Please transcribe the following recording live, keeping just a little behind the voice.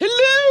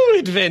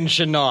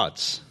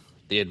Adventure-nauts!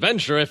 The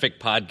Adventurific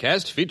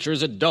podcast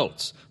features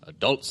adults,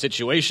 adult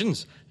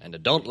situations, and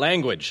adult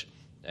language.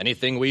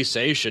 Anything we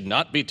say should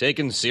not be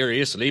taken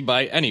seriously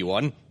by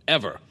anyone,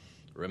 ever.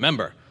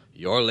 Remember,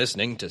 you're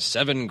listening to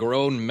 7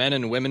 grown men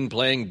and women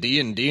playing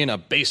D&D in a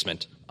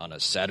basement on a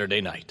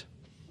Saturday night.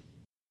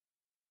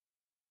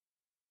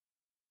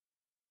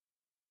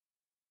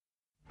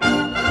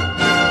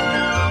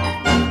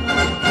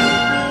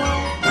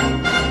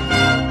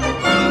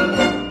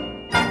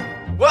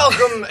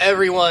 Welcome,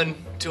 everyone,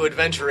 to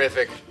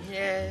Adventurific,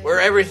 Yay. where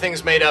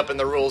everything's made up and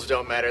the rules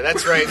don't matter.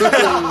 That's right.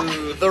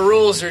 The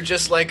rules are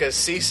just like a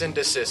cease and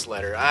desist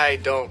letter. I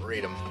don't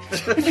read them.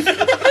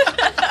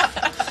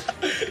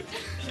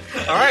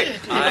 All right,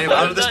 I am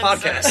out of this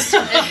podcast.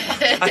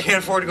 I can't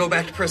afford to go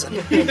back to prison.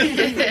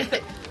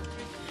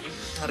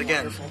 Not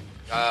again.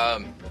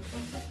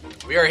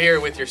 We are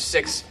here with your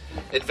 6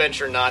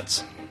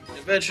 Adventure-nauts.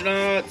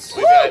 Adventure-nauts.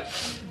 We've got,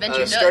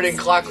 Adventure starting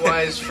nuts.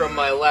 clockwise from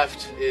my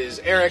left is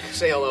Eric.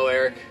 Say hello,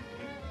 Eric.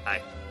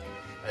 Hi.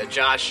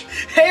 Josh.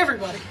 Hey,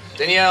 everybody.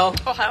 Danielle.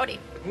 Oh, howdy.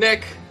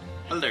 Nick.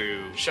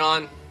 Hello.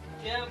 Sean.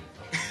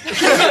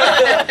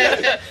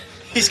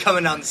 He's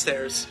coming down the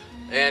stairs.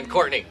 And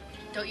Courtney.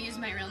 Don't use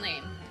my real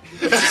name.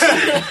 The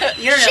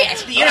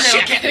internet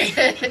will get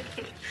me.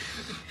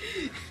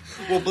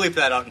 We'll bleep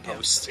that out in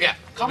post. Yeah,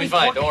 it'll be me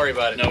fine. Courtney. Don't worry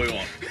about it. No, we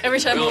won't. Every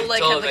time We we'll won't like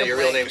tell have them like that a your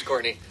real break. name's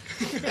Courtney.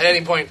 At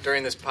any point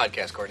during this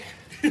podcast, Courtney.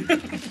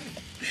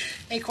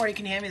 Hey, Corey,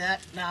 can you hand me that?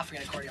 Nah,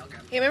 forget it, Corey. I'll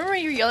grab it. Hey, remember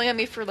when you were yelling at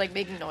me for like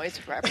making noise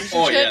with rappers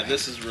and Oh shit? yeah,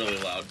 this is really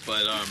loud.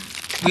 But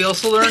We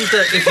also learned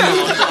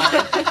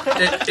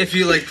that if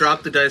you like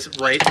drop the dice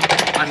right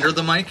under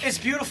the mic, It's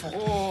beautiful.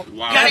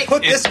 wow. gotta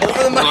Put this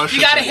over the mic.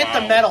 You gotta hit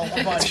the metal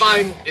a bunch. It's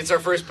fine. It's our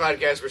first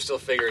podcast. We're still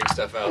figuring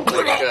stuff out.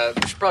 Like,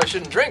 we probably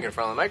shouldn't drink in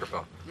front of the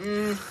microphone.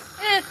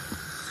 Eh,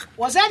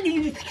 Was that?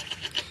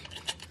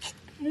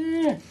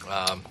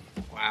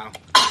 wow.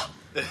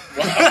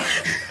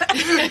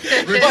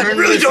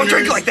 Really don't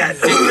drink like that.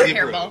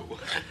 hairball.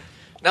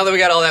 Now that we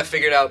got all that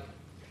figured out,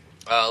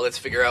 let's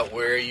figure out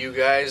where you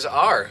guys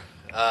are.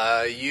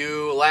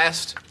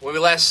 When we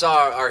last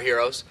saw our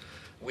heroes,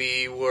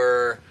 we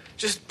were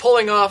just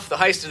pulling off the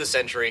heist of the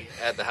century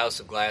at the House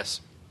of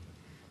Glass.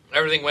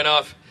 Everything went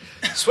off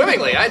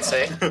swimmingly, I'd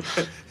say.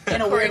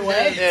 In a weird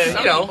way.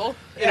 You know, people.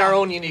 in our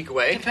own unique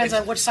way. Depends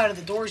on which side of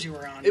the doors you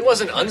were on. It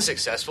wasn't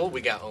unsuccessful.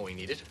 We got what we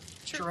needed.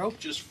 True.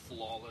 Just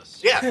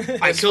flawless. Yeah,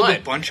 I it's killed fine.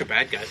 a bunch of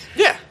bad guys.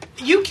 Yeah,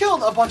 You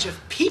killed a bunch of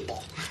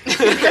people.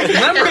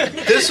 Remember,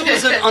 this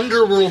was an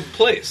underworld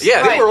place.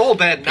 Yeah. They Right. were all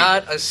bad people.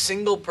 not a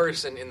single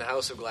person in the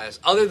House of Glass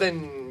other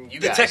than you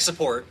The guys. tech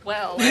support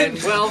Well,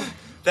 And, well,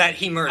 that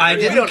he murdered. I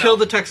don't didn't know. kill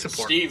the tech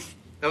support. Steve.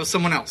 That was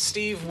someone else.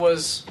 Steve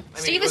was...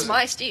 Steve is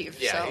my Steve.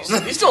 Yeah, so.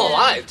 he's still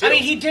alive, too. I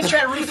mean, he did try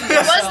to roof me. It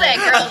was that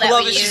girl that I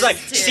love we it. She's used like,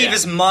 to- Steve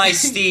is my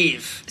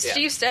Steve. Yeah.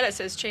 Steve's status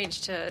has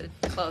changed to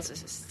close as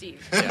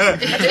Steve. I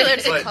think they're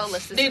to say But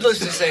colorless. needless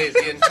to say,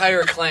 the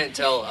entire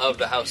clientele of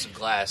the House of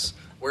Glass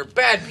were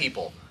bad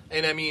people.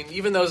 And I mean,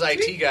 even those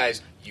IT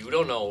guys, you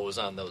don't know what was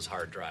on those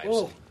hard drives.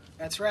 Oh,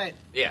 that's right.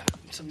 Yeah.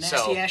 Some So,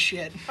 nasty ass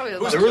shit. Probably the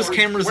Who's- There was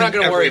cameras We're not in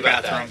gonna worry every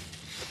about that. bathroom.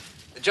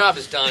 the job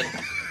is done.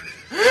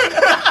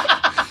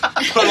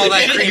 Put all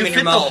that cream You in fit your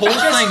the mouth. whole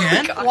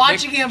thing in?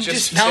 Watching him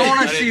just... Now I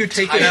wanna fit see you an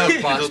take it entire out,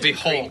 because it'll Boston be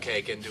cream whole.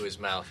 cake into his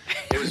mouth.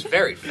 It was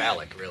very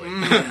phallic, really.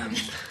 Yeah,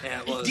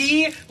 it was.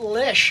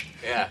 Delish.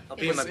 Yeah. I'll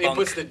be in my It bunk.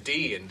 puts the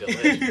D in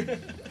delish.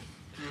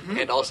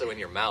 And also in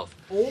your mouth.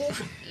 Oh,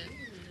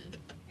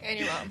 and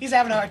your mom. he's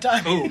having a hard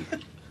time. Ooh.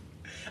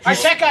 Our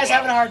tech guy's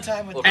having a hard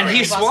time with And the he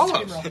Boston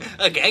swallows.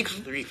 steamroll. A gag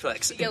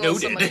reflex. You get a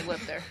little Noted. somebody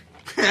lip there.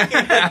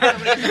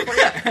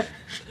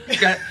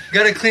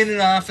 Gotta clean it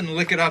off and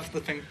lick it off the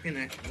thing. You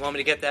know. Want me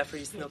to get that for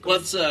you, Snooker?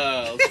 Let's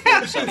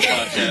focus on the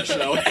podcast,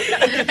 shall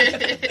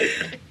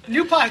we?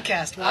 New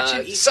podcast. Watch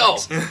it. Eat So,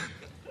 things.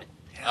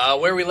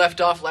 where we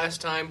left off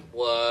last time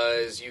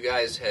was you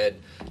guys had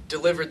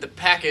delivered the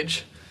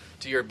package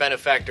to your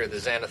benefactor, the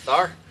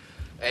Xanathar,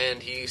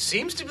 and he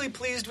seems to be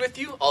pleased with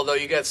you, although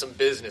you got some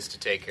business to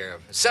take care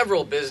of.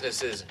 Several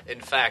businesses,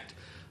 in fact.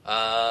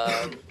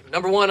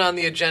 Number one on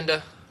the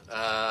agenda,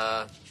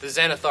 the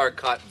Xanathar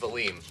caught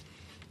Valim,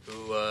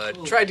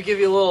 who tried to give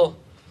you a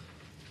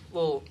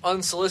little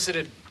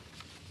unsolicited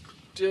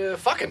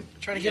fucking.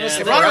 Trying to give us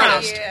the Yeah.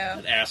 runaround. Yeah.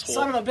 That asshole.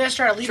 Son of a bitch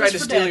trying to leave Tried us to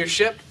for steal dead. your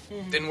ship.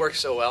 Didn't work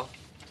so well.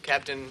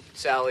 Captain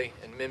Sally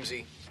and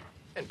Mimsy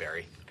and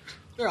Barry.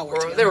 They're all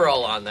working They were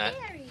all on that.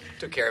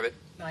 Took care of it.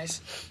 nice.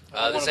 The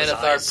One of his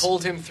Xanathar eyes.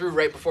 pulled him through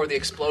right before the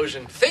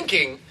explosion,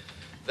 thinking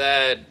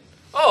that,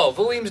 oh,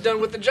 Valim's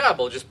done with the job.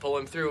 We'll just pull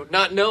him through.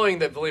 Not knowing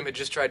that Valim had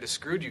just tried to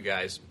screw you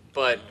guys.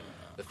 But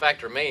the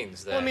fact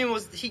remains that... Well, I mean,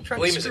 was he trying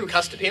Valim to is in screw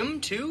custody. him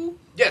too?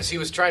 Yes, he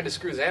was trying to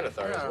screw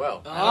Xanathar as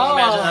well. Oh,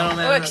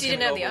 because he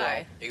didn't have the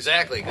eye.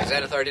 Exactly, because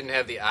Xanathar didn't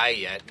have the eye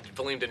yet.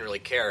 Valim didn't really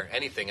care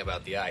anything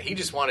about the eye. He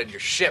just wanted your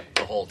ship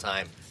the whole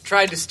time.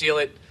 Tried to steal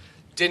it.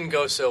 Didn't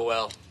go so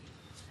well.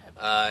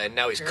 And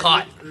now he's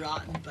caught.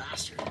 Rotten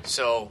bastard.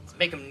 So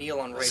Make him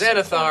kneel on rice.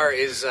 Xanathar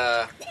is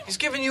he's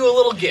giving you a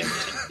little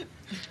gift.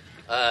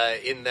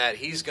 in that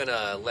he's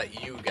gonna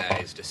let you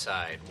guys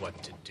decide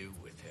what to do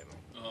with him.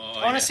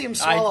 I want to see him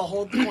swallow a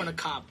whole corn of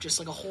cop, just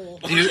like a whole.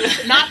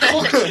 Not the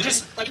whole,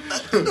 just like.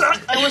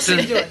 I want to see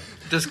him do it.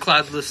 Does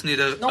Cloudless need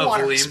a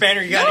water. Valim?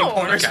 Spanner, you got any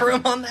pointers Okay. for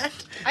him on that?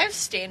 I have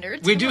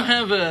standards. We Come do on.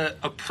 have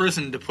a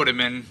prison to put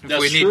him in if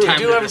That's we need true. time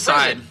We do to have a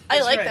decide. prison.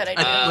 I like right. that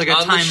idea. Like a on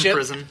the time ship-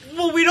 prison.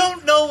 Well, we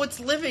don't know what's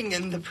living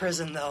in the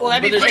prison, though. Well,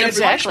 that'd be pretty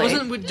Exactly.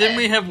 Didn't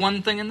we have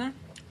one thing in there?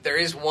 There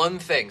is one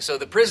thing. So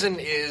the prison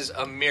is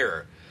a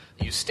mirror.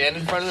 You stand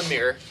in front of the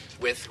mirror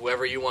with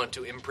whoever you want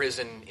to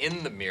imprison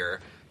in the mirror.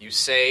 You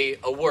say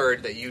a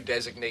word that you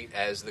designate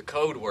as the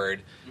code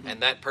word,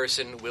 and that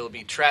person will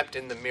be trapped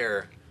in the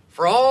mirror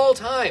for all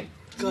time.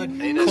 Good.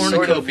 In a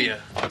sort of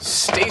Cornucopia.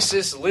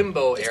 stasis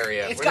limbo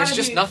area it's where there's gotta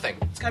just be- nothing.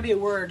 It's got to be a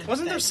word.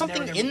 Wasn't there that's something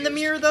never gonna in be the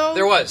used. mirror,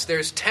 though?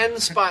 There's 10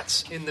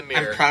 spots in the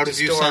mirror. I'm proud to of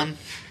you, store son.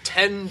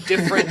 10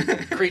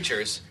 different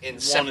creatures in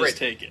separate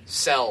taken.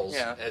 cells,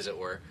 Yeah. as it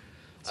were.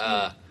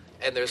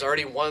 And there's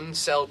already one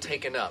cell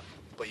taken up,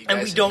 but you And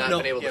guys we have don't not know-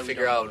 been able yeah, to we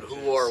figure don't out know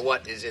who or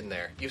what is in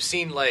there. You've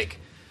seen, like,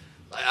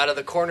 out of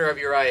the corner of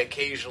your eye,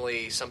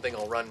 occasionally something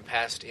will run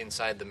past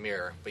inside the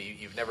mirror, but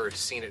you've never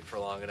seen it for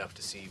long enough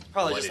to see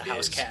Probably what just a it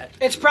house is. cat.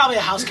 It's probably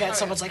a house cat.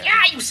 Someone's like,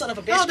 "Ah, you son of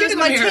a bitch! Oh, there's Get in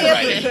my the mirror."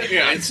 tail.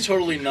 Yeah, it's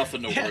totally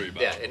nothing to worry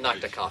about. Yeah, it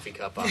knocked a coffee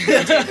cup off.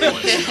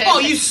 Oh,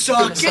 you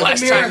suck! It's Get the in last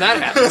the mirror. time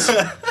that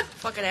happens.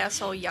 Fucking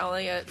asshole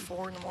yelling at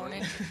 4 in the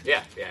morning.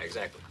 Yeah,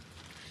 exactly.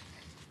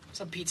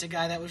 Some pizza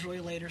guy that was really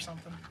late or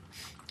something.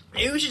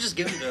 Maybe we should just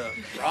give him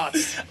to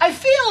Ross. I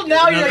feel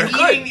now you're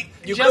could. eating.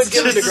 You just could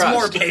give it to This is Gross.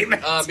 more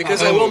payment.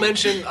 Because I will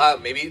mention,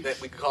 maybe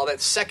that we could call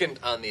that second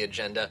on the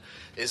agenda,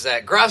 is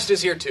that Grost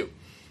is here too.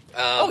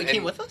 He and-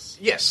 came with us?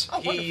 Yes.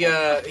 Oh,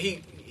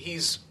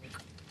 He's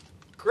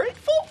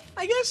grateful,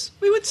 I guess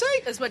we would say.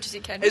 As much as he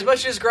can. As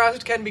much as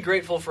Grost can be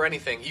grateful for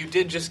anything, you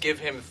did just give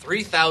him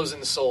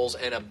 3,000 souls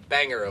and a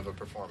banger of a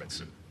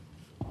performance.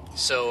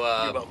 So,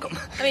 You're welcome.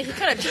 I mean, he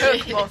kind of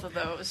took both of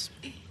those.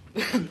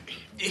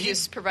 He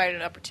just provided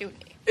an opportunity.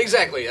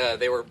 Exactly,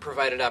 they were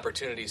provided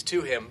opportunities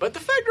to him, but the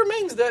fact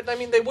remains that, I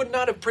mean, they would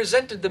not have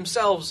presented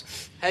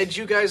themselves had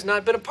you guys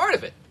not been a part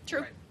of it.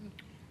 True.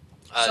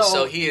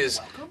 So he is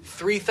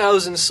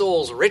 3,000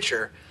 souls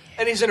richer,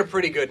 and he's in a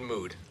pretty good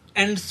mood.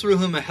 And threw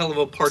him a hell of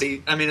a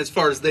party. I mean, as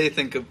far as they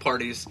think of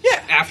parties.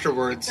 Yeah.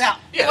 Afterwards. Yeah.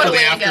 Yeah, What For a the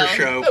way to after go.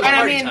 show. That was a And I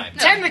party mean, time.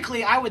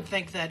 technically, I would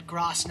think that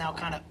Gross now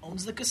kind of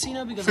owns the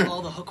casino because of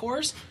all the hook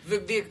whores. The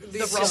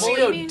rubble,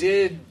 casino you mean?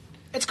 did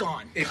It's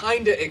gone.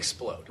 kind of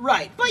explode.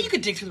 Right, but you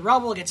could dig through the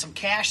rubble, get some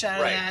cash out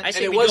of Right. that. I And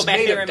say it we was go back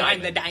made there of and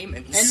mine the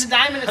diamond. diamonds. And the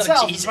diamond Oh,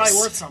 itself is Jesus. probably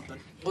worth something.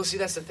 Well, see,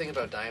 that's the thing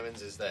about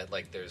diamonds is that,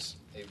 like,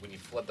 when you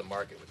flood the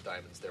market with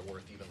diamonds, they're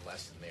worth even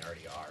less than they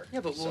already are.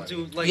 Yeah, but we'll So, I do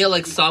mean, like Yeah,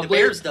 like the Subway.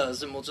 Bears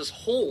does, and we'll just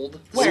hold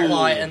Where?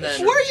 supply and then.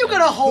 Where are you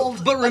going to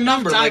hold But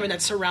remember, enough diamond like-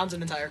 that surrounds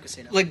an entire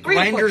casino? Like, Where you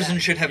gonna put grinders that?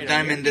 and should have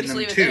diamond in Just them,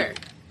 leave it too. there.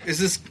 Is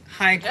this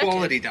high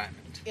quality diamond?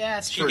 Yeah,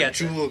 it's She true. For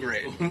gets it. jewel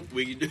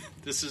grade.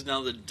 This is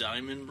now the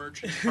diamond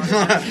merchant.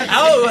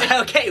 Oh,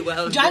 okay.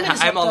 Well, Diamond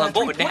is I'm up all to on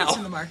board 3 points now.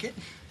 in the market.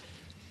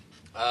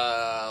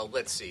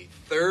 let's see.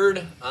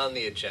 Third on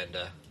the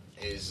agenda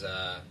is,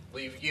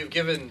 you've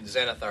given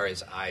Xanathar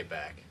his eye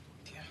back.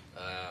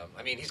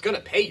 I mean, he's going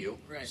to pay you,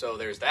 Right. so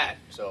there's that.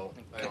 So,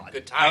 God.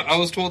 good times. I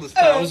was told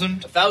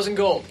 1,000. 1,000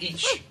 gold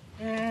each.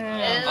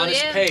 Hell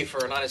Honest yeah. pay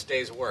for an honest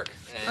day's work.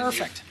 And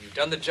Perfect. You've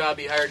done the job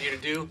he hired you to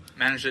do.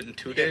 Managed it in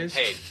 2 You're getting days.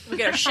 paid. We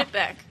get our shit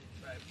back.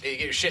 You get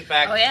your shit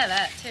back. Oh, yeah,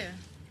 that,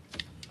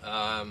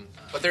 too.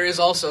 But there is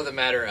also the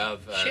matter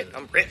of Shit,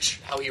 I'm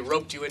rich. how he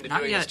roped you into Not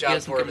doing yet. this He job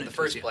hasn't for him given in the it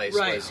to us first yet. place.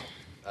 Right. Was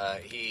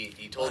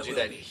he told you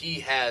that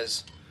he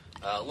has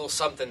a little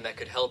something that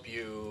could help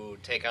you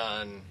take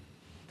on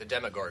the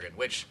Demogorgon,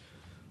 which,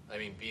 I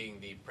mean, being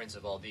the prince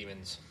of all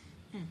demons,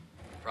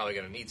 probably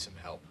going to need some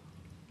help.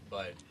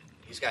 But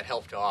he's got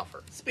help to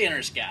offer.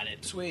 Spanner's got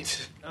it.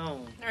 Sweet. Oh.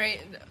 All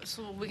right,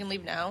 so we can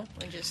leave now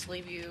and just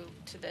leave you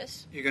to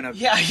this. You're gonna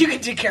Yeah, you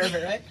can take care of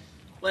it, right?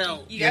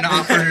 Well, you're gonna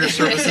offer your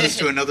services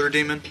to another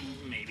demon.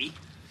 Maybe.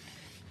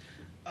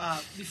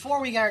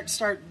 Before we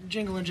start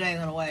jingling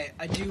jangling away,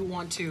 I do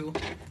want to,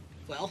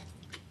 well,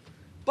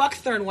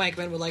 Buckthorn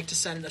Wankman would like to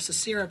send a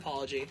sincere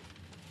apology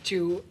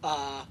to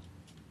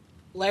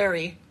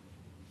Larry,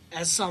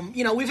 as some,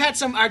 we've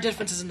had our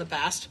differences in the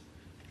past.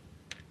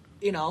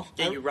 yeah,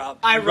 you robbed.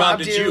 I you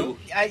robbed a you. Jew.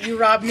 You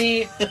robbed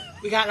me.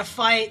 We got in a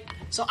fight.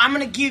 So I'm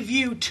going to give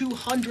you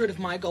 200 of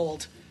my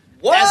gold.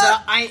 What?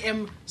 I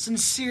am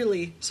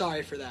sincerely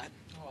sorry for that.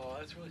 Oh,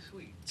 that's really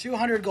sweet.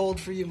 200 gold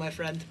for you, my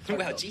friend.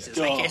 Well, Jesus,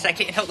 I guess I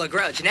can't hold a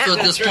grudge now. So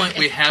at this point,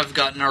 we have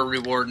gotten our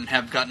reward and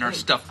have gotten our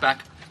stuff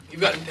back.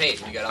 You've gotten paid.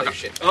 You got all your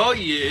shit. Oh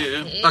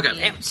yeah.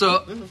 Okay,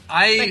 so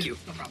I Thank you.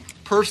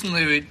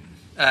 personally,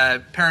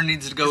 Perrin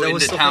needs to go I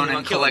was into still town thinking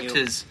and about killing collect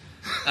you. his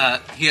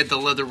he had the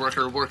leather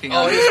worker working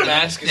Oh, on his it.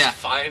 mask is Yeah.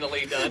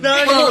 finally done.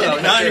 No,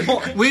 not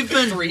anymore. We've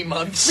been 3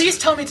 months. Please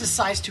tell me it's a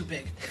size too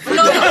big.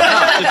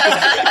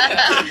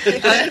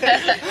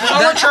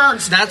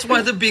 That's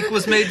why the beak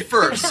was made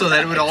first, so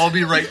that it would all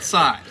be right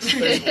size.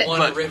 There's one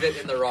But- rivet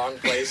in the wrong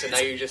place, and now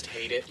you just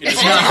hate it.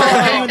 Just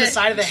On the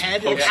side of the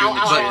head. pokes Ow, you in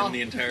the ow, chin ow.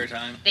 the entire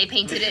time. They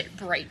painted it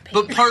bright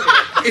pink.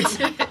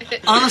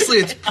 But honestly,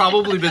 it's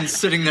probably been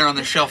sitting there on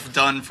the shelf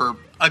done for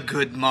a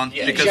good month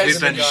Yeah, because you guys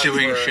we've have been gone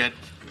doing for- shit.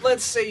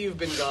 Let's say you've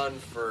been gone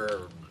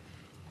for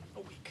a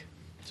week.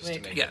 Just to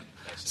Wait. make Yeah. it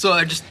nice. So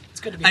It's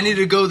good to be I need home.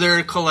 to go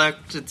there,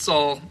 collect. It's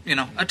all,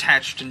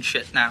 attached and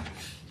shit now.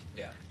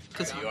 Yeah.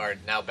 You are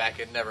now back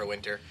in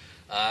Neverwinter.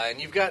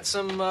 And you've got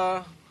some,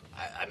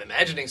 I'm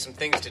imagining some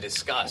things to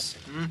discuss.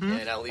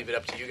 And I'll leave it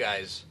up to you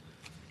guys.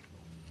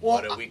 Well,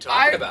 What are we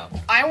talking about?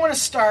 I want to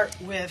start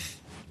with,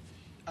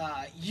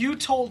 you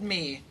told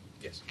me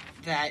Yes.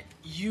 that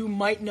you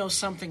might know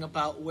something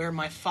about where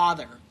my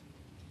father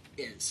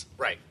is.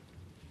 Right.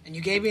 And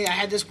you gave me, I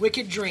had this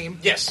wicked dream.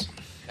 Yes.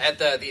 At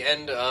the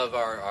end of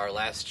our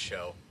last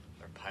show,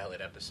 our pilot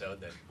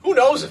episode, that who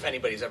knows if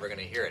anybody's ever going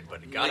to hear it,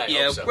 but God, I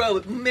hope so.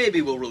 well,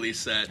 maybe we'll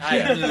release that.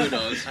 Who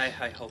knows? I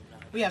hope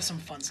not. We have some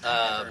fun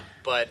stuff.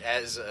 But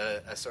as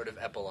a sort of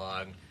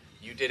epilogue,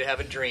 you did have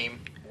a dream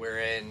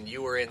wherein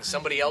you were in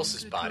somebody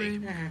else's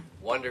body.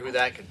 Wonder who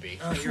that could be.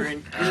 Oh, you're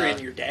in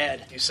your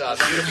dad. You saw a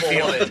beautiful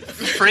woman.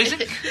 Phrasing?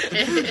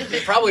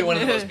 Probably one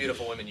of the most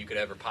beautiful women you could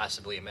ever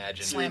possibly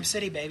imagine. Slam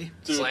City, baby.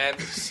 Slam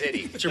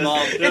City. It's your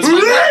mom.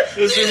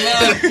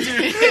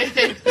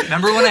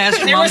 Remember when I asked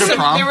your There mom was, to some,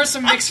 prom? there were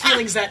some mixed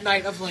feelings that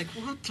night of like,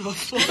 what the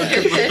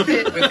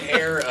fuck? With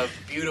hair of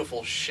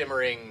beautiful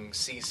shimmering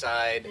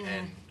seaside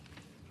and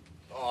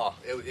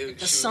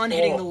The sun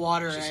hitting the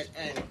water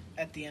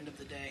at the end of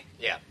the day.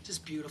 Yeah.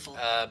 Just beautiful.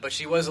 But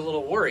she was a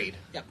little worried.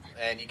 Yep.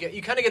 And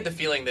you kind of get the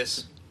feeling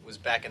this was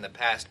back in the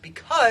past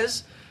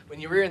because when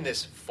you were in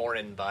this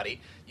foreign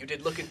body, you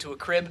did look into a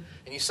crib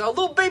and you saw a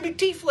little baby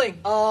tiefling.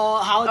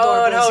 Oh, how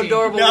adorable and how is he?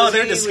 adorable No, was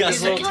they're he with his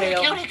disgusting. little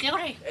tail.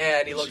 Cutie.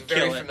 And he looked Should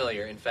very kill it.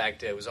 familiar. In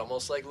fact, it was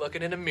almost like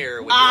looking in a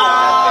mirror when you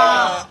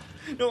that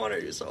No wonder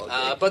you're so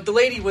ugly. but the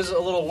lady was a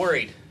little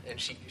worried, and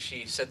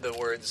she said the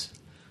words,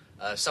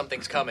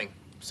 something's coming.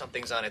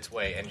 Something's on its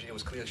way. And it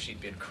was clear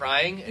she'd been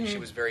crying, and she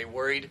was very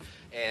worried.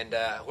 And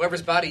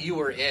whoever's body you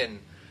were in,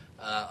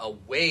 a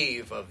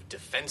wave of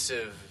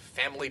defensive,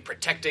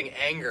 family-protecting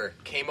anger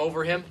came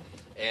over him,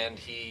 and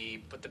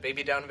he put the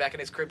baby down back in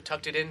his crib,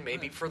 tucked it in,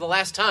 maybe for the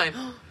last time,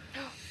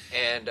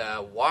 and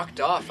walked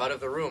off out of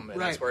the room,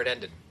 and that's Right. where it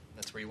ended.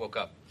 That's where you woke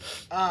up.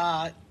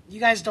 You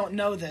guys don't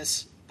know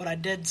this, but I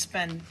did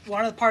spend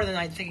part of the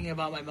night thinking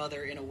about my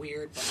mother in a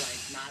weird, but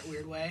like not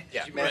weird way.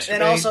 Yeah,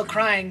 And also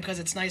crying because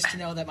it's nice to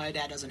know that my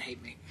dad doesn't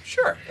hate me.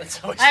 Sure.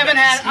 That's always I haven't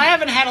nice.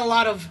 had a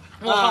lot of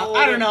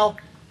I don't know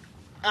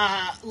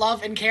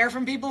love and care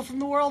from people from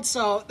the world,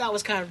 so that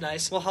was kind of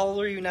nice. Well, how old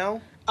are you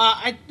now?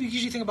 I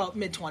usually think about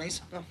mid-20s.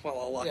 Oh,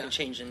 well, a lot Yeah. can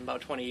change in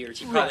about 20 years.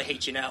 He probably Right.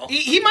 hates you now.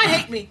 He might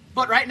hate me,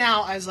 but right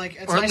now I was like,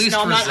 it's Or at nice to least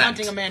know I'm not resent.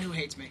 hunting a man who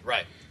hates me.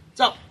 Right.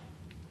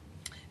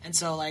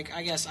 So like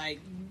I guess I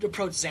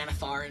approach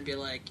Xanathar and be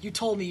like, you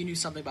told me you knew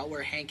something about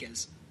where Hank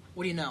is.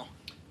 What do you know?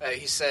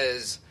 He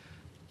says,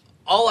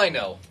 all I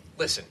know,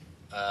 listen,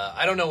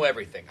 I don't know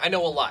everything. I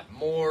know a lot,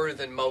 more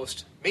than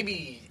most,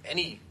 maybe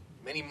any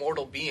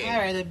mortal being. All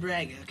right, then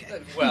brag.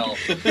 Okay. Well,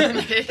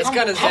 that's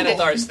kind of Humble.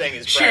 Xanathar's thing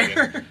is Sure.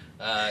 bragging.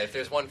 If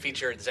there's one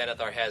feature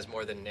Xanathar has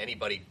more than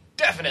anybody,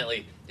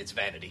 definitely it's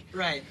vanity.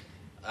 Right.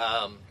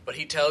 But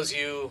he tells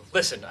you,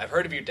 listen, I've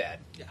heard of your dad.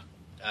 Yeah.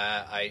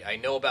 I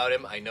know about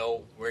him. I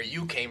know where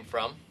you came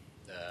from.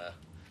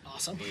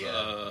 Awesome.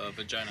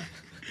 Vagina.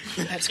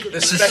 That's good.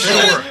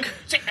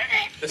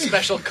 The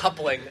special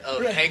coupling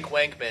of Hank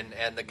Wankman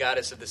and the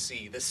goddess of the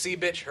sea, the sea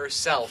bitch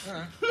herself,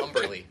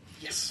 Umberly.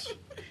 Yes.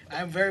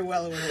 I'm very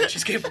well aware of what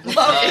she's capable of.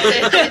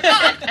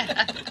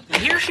 I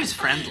hear she's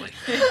friendly.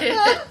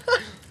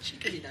 She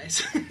could be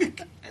nice.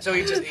 So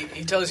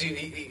he tells you,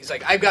 he's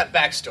like, I've got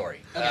backstory.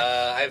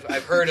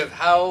 I've heard of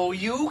how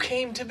you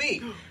came to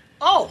be.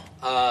 Oh,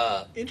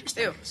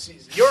 interesting.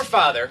 Your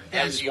father,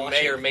 Yeah, as he's you may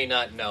watching. or may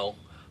not know,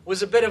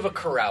 was a bit of a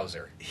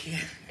carouser.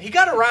 He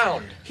got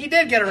around. He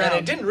did get And around.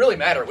 it didn't really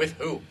matter with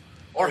who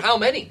or how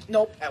many.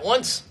 Nope. At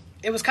once.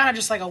 It was kind of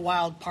just like a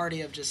wild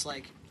party of just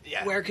like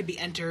Yeah. where it could be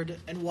entered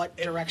and what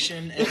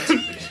direction.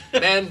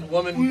 And Man,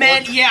 woman,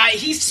 man, orc, yeah,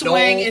 he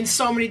swang No. in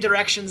so many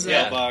directions.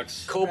 Yeah. That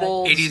Box.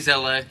 kobolds, 80s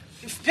LA.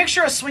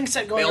 Picture a swing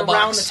set going Mailbox.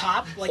 around the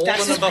top, like Hole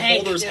that's in his the Hank.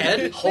 beholder's Yeah.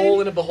 head?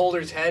 hole in a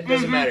beholder's head,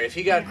 doesn't Mm-hmm. matter. If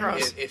he got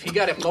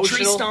emotional,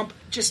 Tree stump,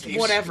 just he's-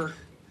 whatever.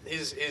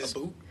 his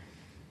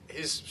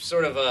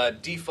sort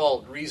of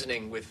default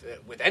reasoning with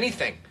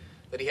anything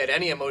that he had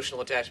any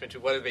emotional attachment to,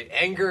 whether it be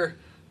anger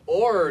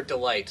or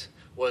delight,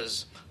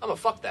 was I'm gonna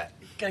fuck that.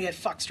 Gonna get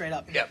fucked straight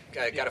up. Yeah,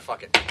 gotta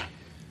fuck it.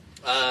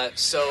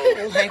 So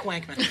Old Hank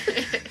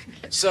Wankman.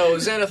 so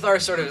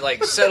Xanathar sort of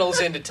like settles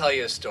in to tell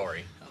you a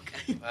story,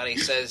 Okay. and he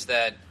says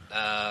that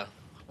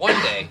one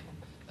day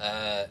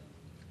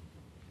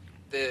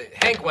the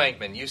Hank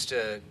Wankman used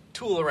to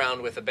tool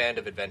around with a band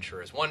of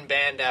adventurers, one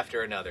band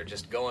after another,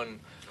 just going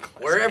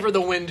wherever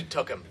the wind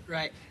took him.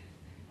 Right.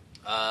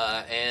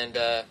 And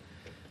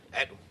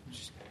at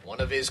one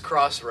of his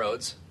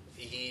crossroads,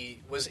 he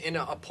was in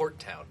a port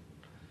town,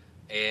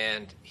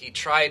 and he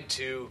tried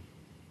to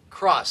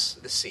cross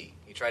the sea.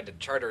 He tried to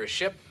charter a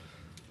ship,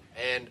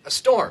 and a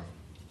storm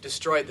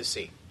destroyed the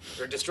sea,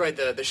 or destroyed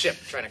the ship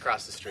trying to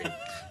cross the street.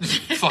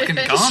 Fucking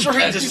gone.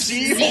 Straight to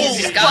sea.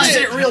 Watched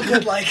it real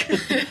good, like.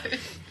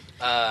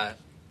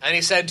 And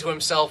he said to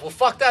himself, well,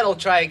 fuck that, I'll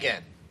try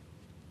again.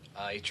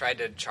 He tried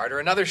to charter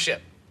another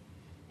ship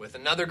with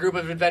another group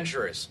of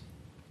adventurers.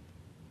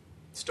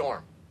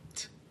 Storm.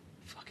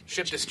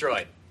 Ship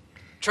destroyed.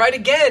 Tried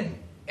again,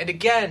 and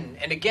again,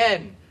 and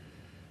again.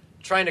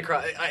 Trying to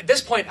cross. At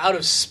this point, out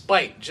of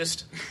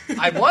spite,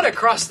 I want to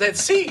cross that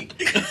sea.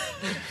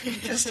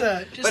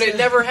 But it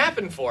never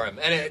happened for him.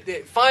 And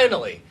it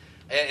finally,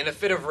 in a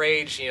fit of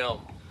rage,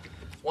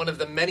 one of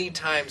the many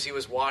times he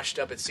was washed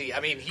up at sea.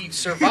 I mean, he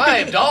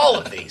survived all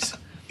of these.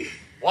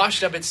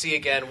 Washed up at sea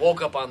again,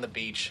 woke up on the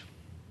beach,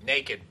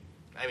 naked.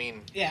 I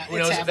mean, who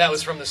knows if that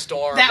was from the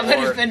storm? That would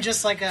have been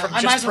just like I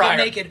might as well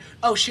get naked.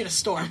 Oh shit, a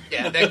storm.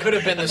 Yeah, that could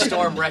have been the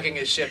storm wrecking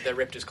his ship that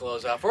ripped his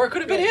clothes off. Or it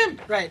could have been him.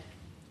 Right.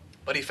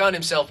 But he found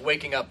himself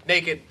waking up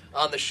naked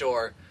on the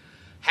shore,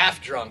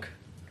 half drunk.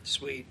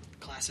 Sweet.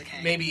 Classic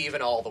Hank. Maybe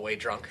even all the way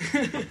drunk.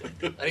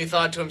 And he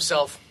thought to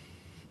himself,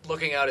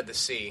 looking out at the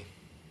sea,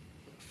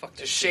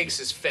 just shakes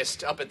his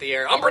fist up at the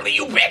air. Umberly,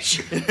 you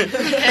bitch! And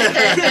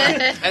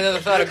then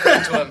the thought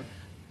occurred to him,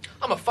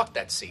 I'm gonna fuck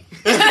that sea.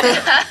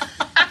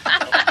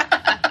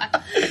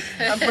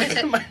 I'm putting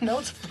in my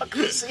notes, fuck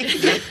the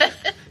sea.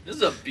 This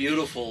is a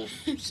beautiful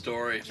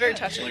story. It's very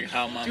touching. Like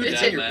how mom and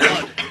dad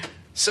met.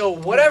 So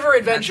whatever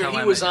adventure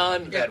he was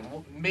on that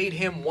made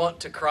him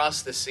want to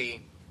cross the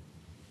sea,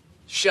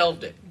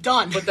 shelved it.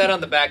 Done. Put that on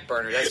the back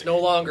burner. That's no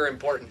longer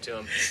important to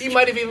him. He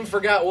might have even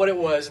forgot what it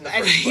was in the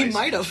first place. He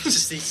might have.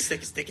 Just stick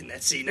his dick in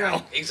that sea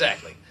now.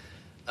 Exactly.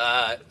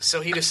 So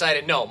he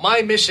decided, no,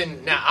 my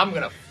mission, I'm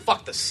going to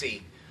fuck the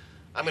sea.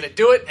 I'm going to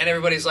do it, and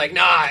everybody's like,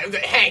 nah,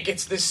 Hank,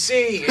 it's the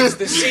sea. It's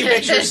the sea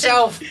bitch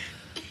yourself.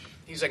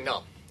 He's like,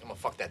 no, I'm going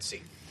to fuck that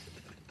sea.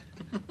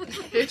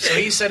 So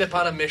he set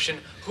upon a mission.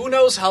 Who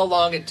knows how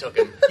long it took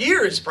him?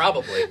 Years,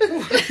 probably.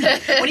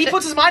 When he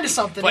puts his mind to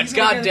something, But he's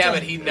gonna God get damn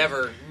done. it, he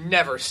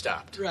never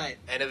stopped. Right.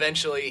 And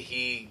eventually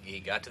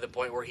he got to the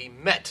point where he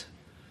met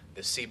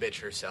the sea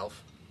bitch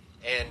herself.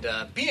 And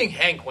being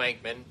Hank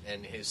Wankman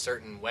and his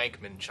certain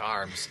Wankman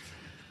charms,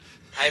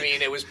 I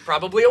mean, it was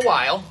probably a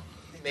while.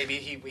 Maybe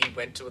he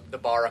went to the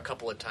bar a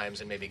couple of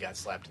times and maybe got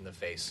slapped in the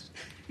face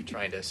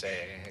trying to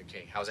say,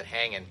 hey, how's it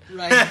hanging?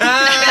 Right.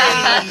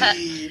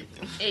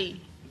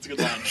 Hey. It's a good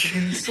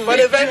line. But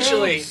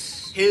eventually,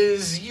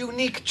 his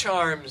unique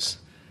charms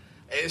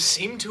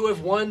seem to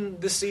have won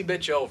the sea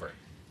bitch over.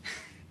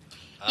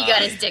 He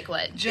got his dick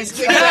wet.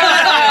 Exactly.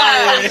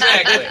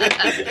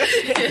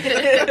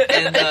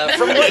 And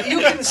from what you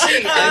can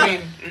see, I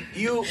mean,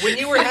 when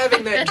you were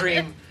having that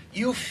dream,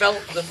 you felt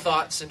the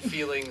thoughts and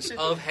feelings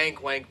of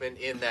Hank Wankman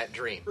in that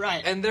dream.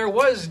 Right. And there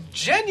was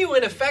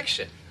genuine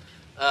affection,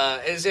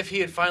 as if he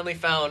had finally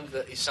found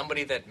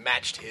somebody that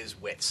matched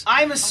his wits.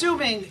 I'm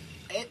assuming.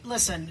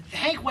 Listen,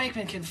 Hank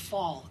Wankman can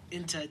fall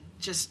into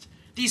just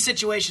these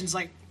situations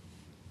like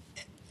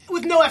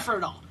with no effort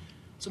at all.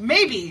 So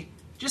maybe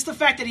just the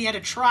fact that he had to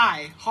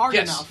try hard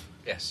enough.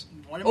 Yes.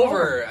 Won him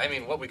Over, I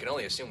mean, what we can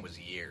only assume was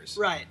years.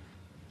 Right.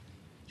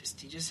 He's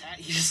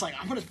just like,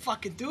 I'm gonna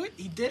fucking do it.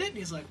 He did it, and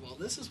he's like, well,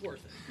 this is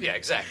worth it. Yeah,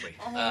 exactly.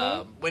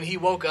 When he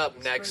woke up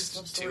Love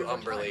next story to of our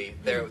Umberly,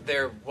 time.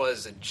 there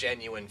was a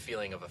genuine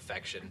feeling of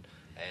affection,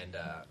 and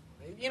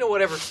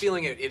whatever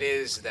feeling it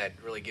is that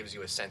really gives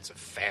you a sense of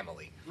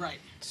family. Right.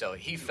 So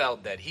he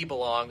felt that he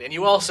belonged, and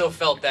you also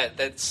felt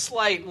that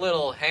slight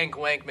little Hank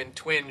Wankman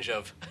twinge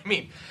of, I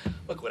mean,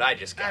 look what I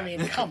just got. I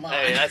mean, come on.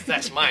 I mean,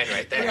 that's mine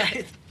right there.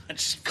 Right.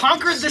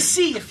 Conquered the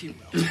sea, if you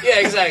will. Yeah,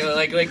 exactly.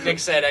 Like Nick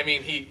said, I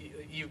mean,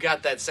 you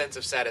got that sense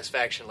of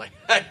satisfaction, like,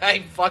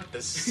 I fucked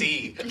the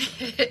sea.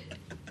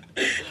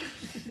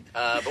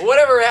 But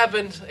whatever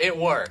happened, it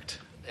worked.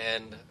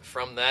 And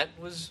from that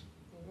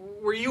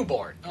were you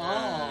born.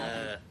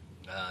 Oh.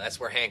 That's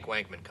where Hank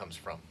Wankman comes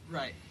from.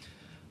 Right.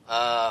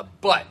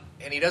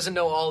 And he doesn't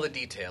know all the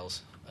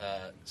details,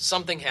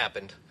 something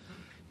happened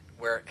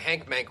where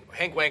Hank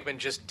Wankman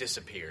just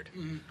disappeared.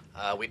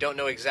 Mm-hmm. We don't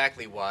know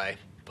exactly why,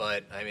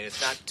 but, I mean,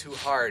 it's not too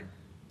hard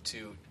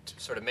to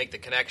sort of make the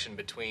connection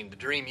between the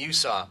dream you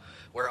saw,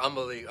 where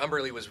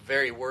Umberly was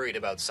very worried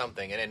about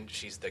something, and then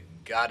she's the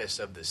goddess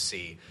of the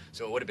sea,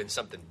 so it would have been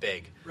something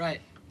big. Right.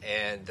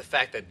 And the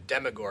fact that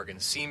Demogorgon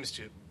seems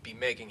to be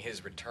making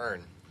his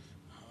return,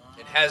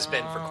 it has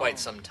been for quite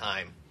some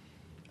time.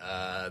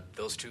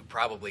 Those two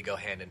probably go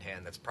hand in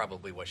hand. That's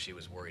probably what she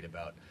was worried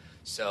about.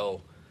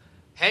 So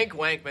Hank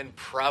Wankman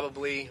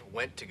probably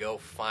went to go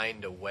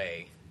find a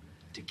way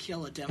To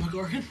kill a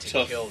Demogorgon?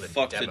 to kill the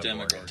fuck the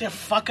Demogorgon. To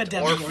fuck a Or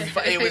Demogorgon.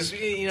 it was,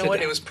 you know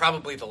what? It was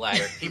probably the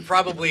latter. He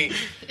probably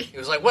He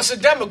was like, "What's a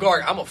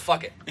Demogorgon?" I'm gonna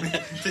fuck it.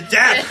 To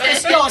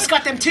death. Yo, it's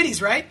got them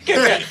titties, right?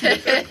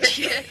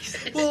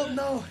 Well,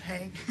 no,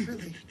 Hank, it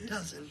really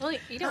doesn't. Well,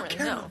 you don't really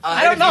know.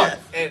 I don't know.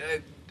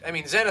 I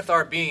mean,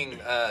 Xanathar being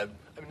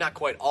not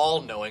quite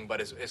all-knowing, but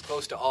as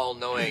close to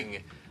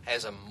all-knowing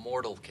as a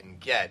mortal can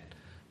get,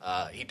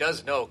 he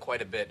does know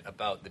quite a bit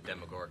about the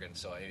Demogorgon.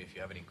 So if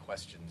you have any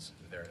questions,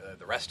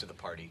 the rest of the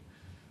party.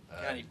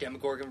 Got any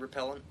Demogorgon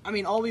repellent? I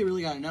mean, all we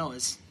really gotta know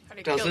is How do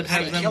you Does kill it this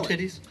have thing? them kill it.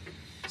 titties?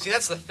 See,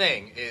 that's the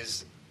thing,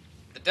 is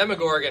the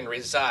Demogorgon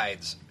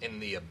resides in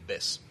the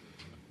Abyss.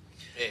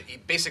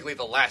 Basically,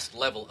 the last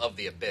level of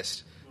the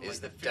Abyss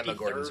is the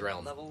Demogorgon's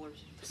realm.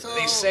 So,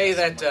 They say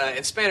that,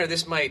 and Spanner,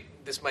 this might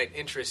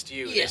interest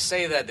you. Yeah. They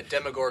say that the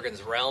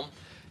Demogorgon's realm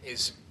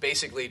is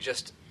basically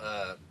just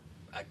a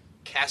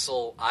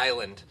castle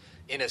island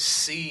in a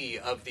sea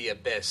of the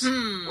Abyss,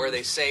 where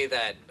they say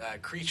that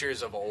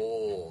creatures of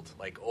old,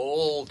 like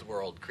old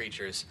world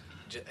creatures,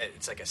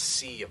 it's like a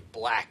sea of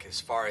black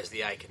as far as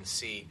the eye can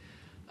see,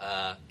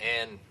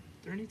 and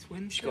There any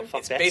twins? Go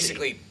fuck it's Betsy.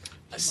 basically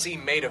a sea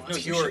made of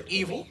pure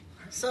evil.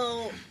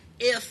 so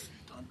if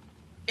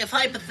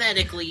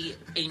hypothetically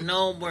a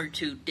gnome were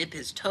to dip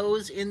his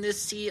toes in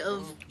this sea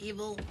of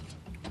evil,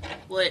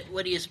 what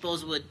do you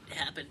suppose would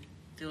happen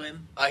to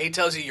him? He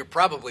tells you you're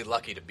probably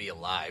lucky to be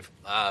alive.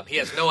 He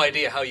has no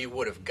idea how you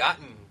would have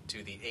gotten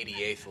to the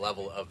 88th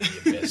level of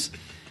the Abyss.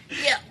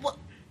 Yeah, well,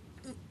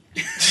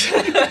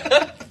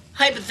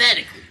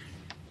 hypothetically,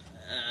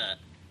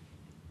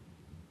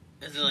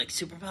 is there like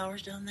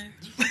superpowers down there?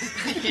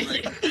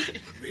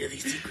 Like really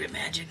secret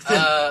magic?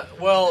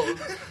 Well,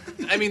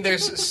 I mean,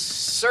 there's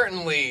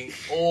certainly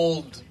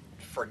old,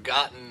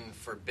 forgotten,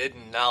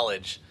 forbidden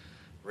knowledge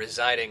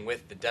residing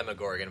with the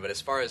Demogorgon, but as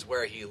far as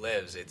where he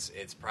lives,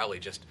 it's probably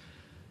just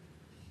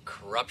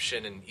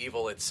corruption and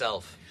evil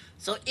itself.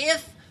 So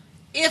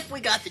if we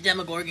got the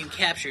Demogorgon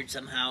captured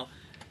somehow,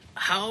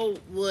 how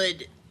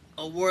would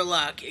a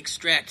warlock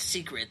extract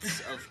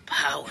secrets of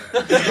power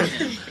from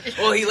him?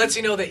 Well, he lets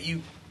you know that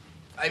you...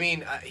 I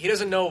mean, he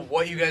doesn't know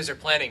what you guys are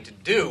planning to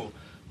do,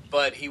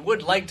 but he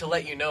would like to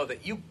let you know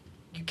that you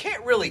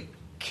can't really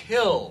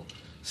kill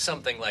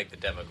something like the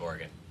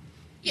Demogorgon.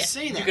 you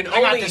say that. You can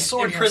I got only this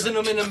sword here. Imprison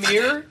him in a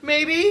mirror,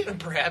 maybe?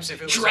 Perhaps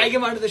if it was Drag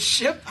him onto the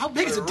ship. How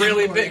big is a a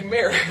really Demogorgon? big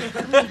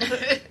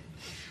mirror.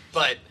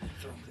 But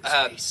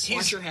Watch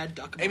he's... your head,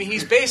 duck him I mean, under.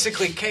 he's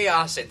basically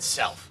chaos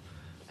itself.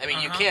 I mean,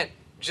 you Uh-huh. can't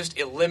just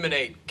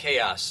eliminate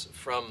chaos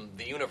from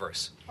the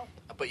universe,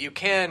 but you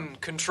can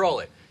control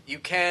it. You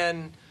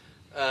can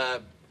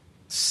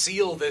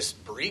seal this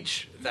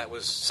breach that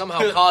was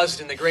somehow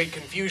caused in the Great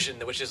Confusion,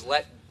 which is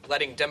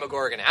letting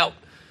Demogorgon out.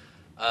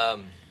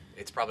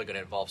 It's probably going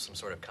to involve some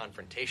sort of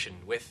confrontation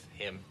with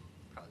him.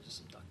 Probably just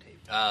some duct tape.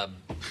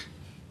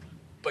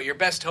 But your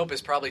best hope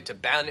is probably to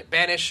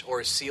banish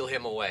or seal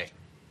him away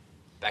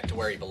back to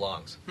where he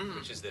belongs,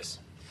 which is this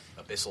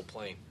abyssal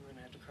plane. We're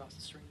gonna have to cross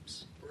the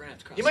streams. We're gonna have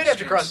to cross You might the have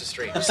to streams. cross the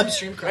stream. There's some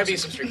stream There might be crossing.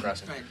 some stream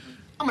crossing. Right.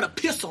 I'm gonna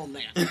piss on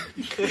that.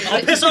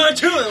 I'll piss on it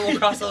too, and then we'll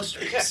cross those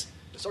streams. Yeah,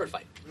 the sword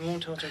fight. We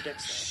won't touch our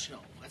dicks. No,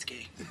 that's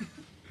gay.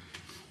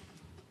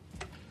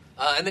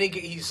 And then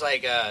he's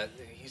like,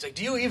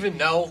 do you even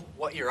know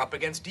what you're up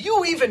against? Do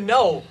you even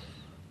know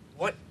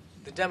what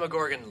the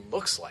Demogorgon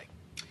looks like?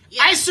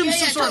 Yeah, I assume yeah,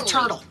 some yeah, sort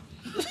totally.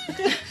 of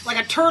turtle. Like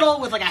a turtle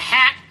with like a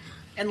hat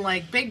and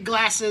like big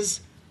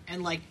glasses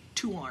and like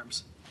 2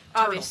 arms.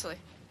 Obviously.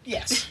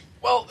 Yes,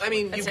 Well, I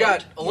mean, That's you've it.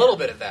 got a little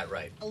bit of that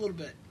right. a little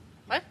bit.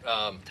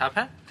 Top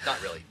hat?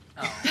 Not really.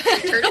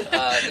 Turtle?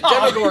 The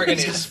Demogorgon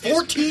he's got is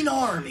 14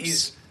 arms.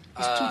 He's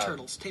He's 2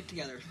 turtles taped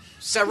together.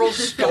 several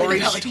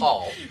stories Belly.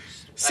 tall.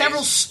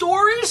 Several He's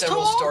stories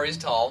several tall? stories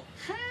tall.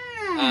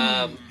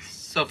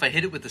 So if I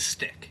hit it with a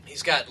stick,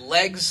 He's got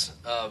legs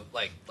of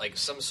like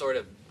some sort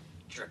of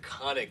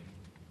draconic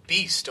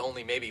beast,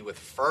 only maybe with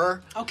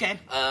fur. Okay.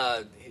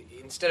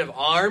 Instead of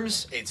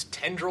arms, it's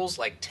tendrils,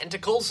 like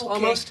tentacles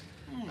almost.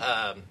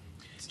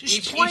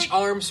 Just Each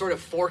arm sort of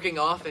forking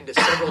off into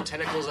several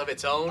tentacles of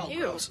its own.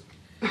 Ew.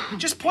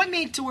 Just point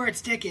me to where its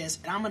dick is,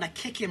 and I'm gonna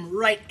kick him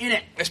right in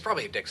it. There's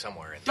probably a dick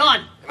somewhere in there. Done.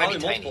 It might be Probably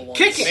tiny. multiple ones.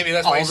 Kick it. Maybe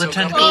that's All why he's the so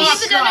tentacles? Oh,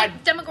 Maybe the God.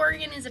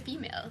 Demogorgon is a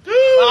female.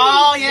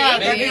 Oh yeah,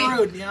 Maybe. that'd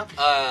be rude. Yep.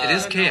 it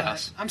is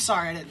chaos. I'm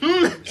sorry, I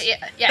didn't.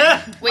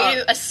 Yeah. Way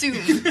to assume.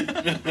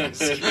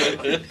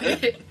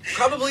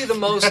 Probably the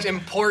most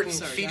important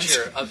Sorry, guys.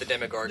 feature of the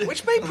Demogorgon,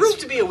 which may prove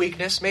to be a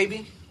weakness,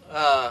 maybe,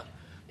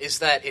 is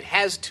that it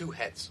has 2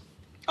 heads.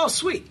 Oh,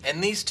 sweet.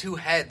 And these 2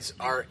 heads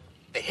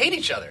they hate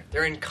each other.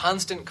 They're in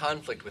constant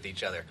conflict with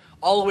each other,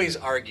 always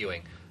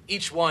arguing,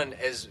 each one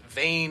as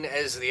vain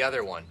as the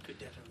other one.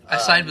 I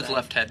side with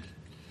left head.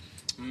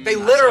 They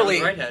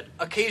literally right head.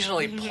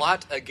 occasionally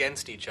plot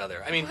against each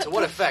other. I mean, to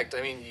what effect?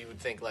 I mean, you would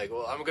think, like,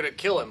 well, I'm going to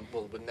kill him.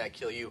 Well, wouldn't that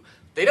kill you?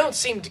 They don't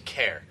seem to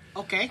care.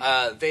 Okay.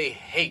 They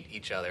hate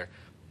each other,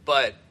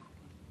 but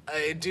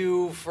I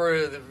do,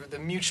 for the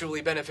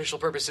mutually beneficial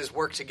purposes,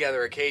 work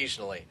together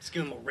occasionally. Let's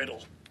give him a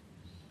riddle.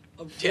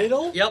 A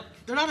riddle? Yep.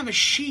 They're not a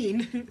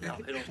machine. No,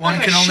 they don't. One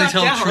I'm can gonna only shut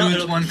tell down.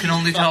 truths, one can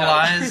only tell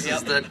lies.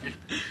 Is that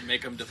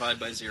Make them divide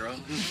by 0.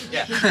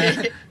 Yeah.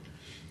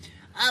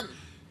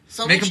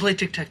 So Make him play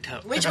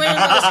tic-tac-toe. which one of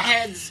those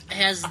heads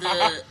has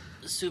the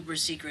super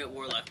secret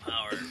warlock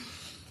power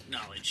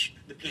knowledge?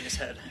 The penis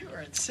head. You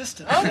are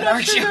insistent. I'm not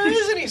aren't sure you? there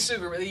is any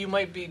super. You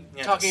might be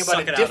Yeah, talking suck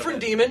about it a out of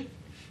different it. demon.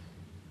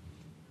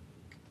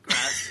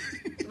 Grass.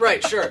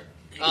 Right, sure.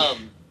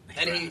 And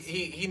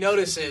he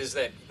notices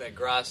that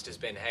Grost has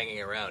been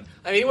hanging around.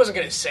 I mean, he wasn't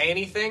going to say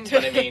anything,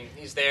 but I mean,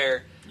 he's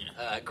there.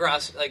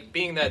 Grost, like,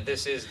 being that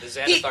this is the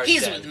Xanathar's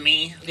He's den. with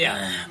me.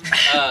 Yeah.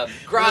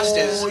 Grost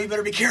Oh, you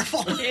better be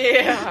careful.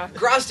 Yeah.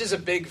 Grost is a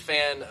big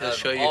fan He'll of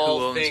show you who all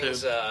owns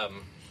things,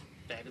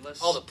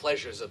 Fabulous. all the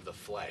pleasures of the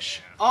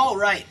flesh. All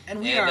right, and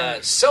we are.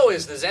 And so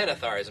is the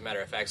Xanathar, as a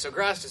matter of fact. So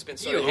Grost has been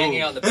sort of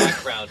hanging out in the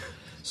background,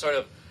 sort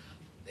of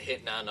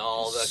hitting on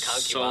all the Sowing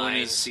his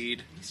concubines,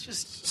 seed. It's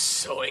just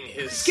sowing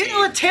his get seed.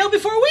 on a tail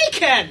before we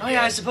can. Oh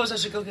yeah, I suppose I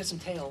should go get some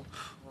tail.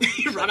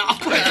 You run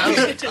off.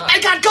 Yeah, I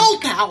got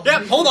gold now.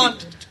 Yep, hold on.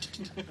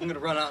 I'm gonna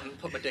run out and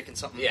put my dick in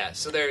something. Yeah,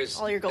 so there's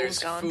All your gold there's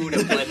is gone. food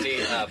aplenty.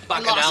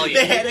 Bacchanalian. Lost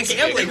they had a is big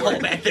gambling hole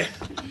word. back there.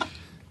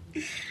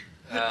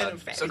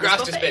 So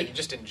Grost has been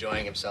just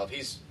enjoying himself.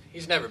 He's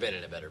never been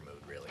in a better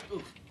mood, really.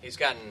 He's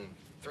gotten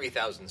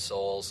 3,000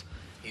 souls.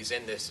 He's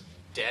in this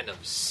den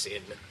of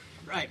sin.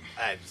 Right.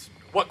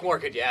 What more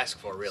could you ask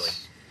for, really?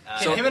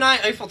 Can him and I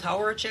Eiffel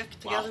Tower a check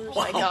together? Oh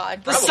my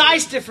god. The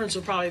size difference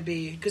will probably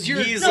be because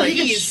you're. He's no, like,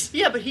 he's.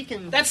 yeah, but he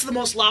can. That's the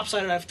most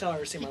lopsided Eiffel Tower I've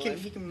ever seen in my life.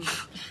 He can.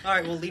 All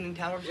right, well, leaning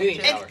tower. Leaning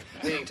tower.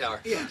 Leaning tower.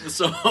 Yeah.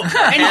 So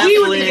And he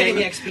would be getting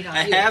the XP, a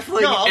not you.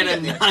 halfling No, I'll and get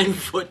a there.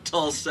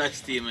 9-foot-tall sex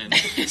demon.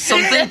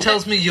 Something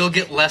tells me you'll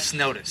get less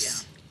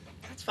notice.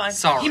 That's fine.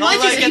 Sorry. He might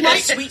Otherwise, just- get he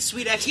that might-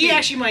 sweet XP. He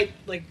actually might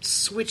like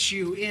switch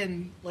you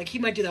in. Like he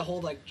might do that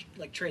whole like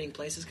trading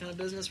places kind of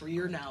business where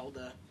you're now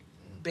the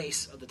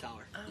base of the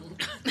tower.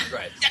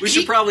 Right. We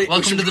should probably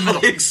Welcome to the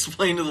middle.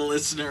 explain to the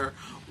listener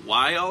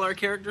why all our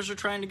characters are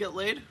trying to get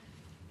laid.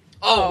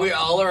 Oh,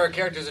 all of our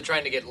characters are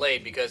trying to get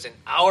laid because in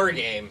our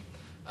game,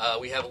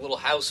 we have a little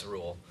house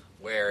rule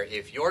where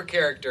if your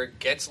character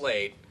gets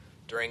laid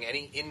during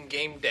any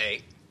in-game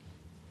day,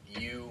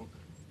 you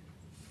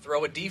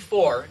throw a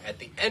D4 at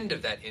the end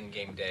of that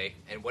in-game day,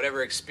 and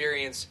whatever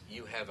experience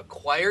you have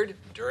acquired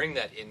during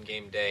that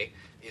in-game day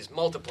is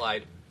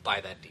multiplied by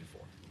that D4.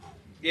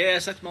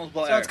 Yes, that's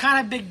multiplier. So it's kind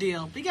of a big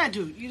deal. But you gotta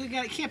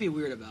do. Can't be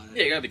weird about it.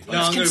 Yeah, you gotta be No, clean.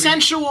 I'm It's gonna be-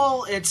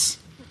 consensual. It's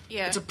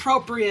Yeah.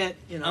 appropriate.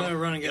 You know. I'm gonna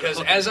run and get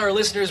Because a as our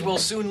listeners will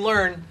soon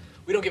learn,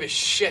 we don't give a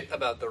shit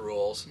about the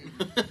rules,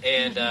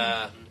 and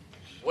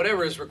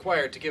whatever is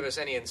required to give us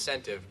any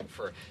incentive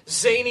for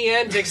zany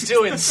antics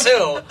to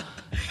ensue,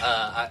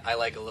 I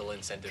like a little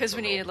incentive. Because for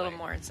we need a little role-playing.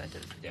 more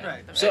incentive. Yeah.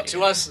 Right. So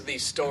to us, the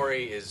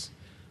story is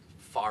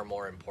far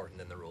more important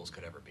than the rules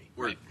could ever be.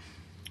 Right.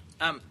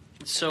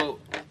 So,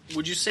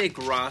 would you say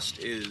Grost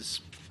is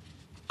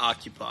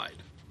occupied?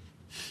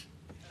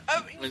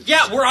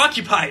 Yeah, we're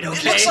occupied. It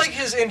Okay. looks like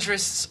his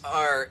interests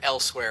are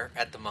elsewhere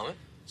at the moment.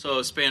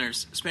 So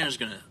Spanner's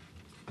gonna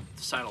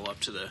sidle up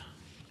to the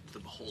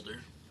beholder.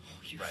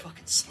 You Right.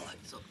 fucking slut.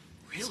 So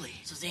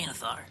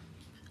Xanathar,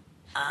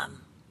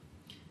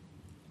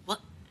 what?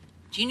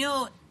 Do you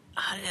know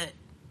how to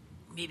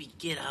maybe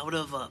get out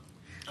of a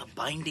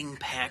binding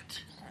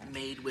pact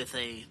made with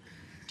a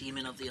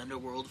demon of the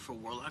underworld for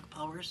warlock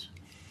powers?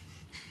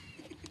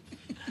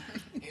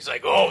 He's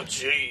like, oh,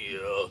 gee,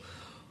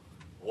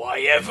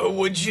 why ever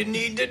would you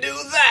need to do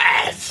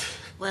that?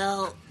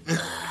 Well, As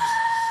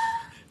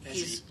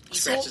he's he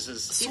scratches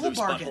his Soul loose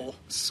bargain. butthole.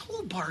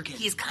 Soul bargain.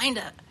 he's kind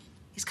of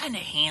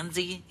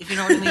handsy, if you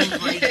know what I mean.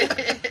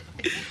 Like,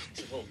 It's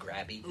a little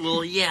grabby.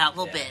 well, yeah, a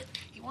little Yeah. bit.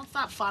 He won't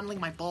stop fondling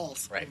my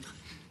balls. Right.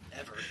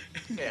 Ever.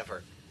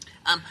 Ever.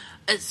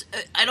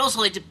 I'd also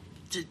like to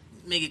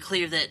make it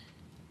clear that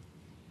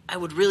I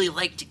would really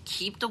like to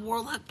keep the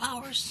warlock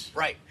powers.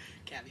 Right.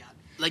 Caveat.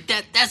 Like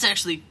that's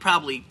actually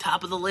probably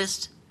top of the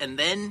list, and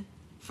then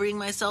freeing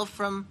myself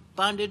from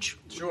bondage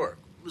Sure.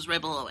 was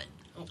right below it.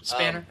 Oh,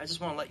 Spanner, I just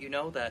want to let you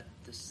know that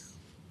this,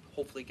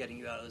 hopefully getting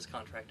you out of this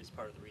contract is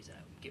part of the reason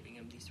I'm giving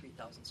him these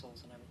 3,000 souls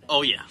and everything.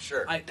 Oh yeah.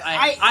 Sure. I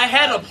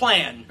had a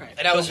plan. Right.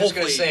 And I was just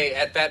going to Hopefully- say,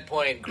 at that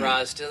point,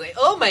 Grost is like,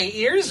 oh, my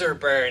ears are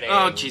burning.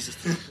 Oh Jesus.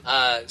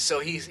 So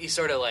he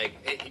sort of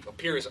like, he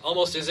appears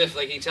almost as if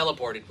like he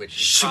teleported, which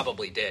he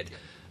probably did,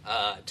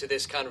 to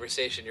this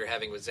conversation you're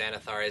having with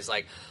Xanathar. Is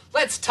like,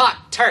 let's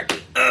talk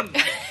turkey.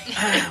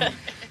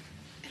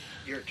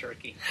 You're a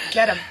turkey.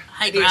 Get him.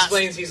 Hi, And he Gross.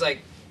 explains, he's like,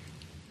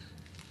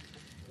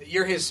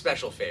 you're his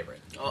special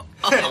favorite. Oh,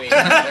 I mean,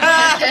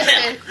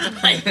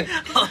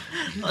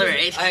 all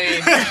right.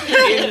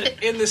 I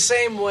mean, in the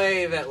same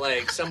way that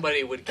like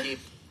somebody would keep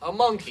a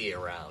monkey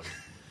around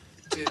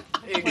to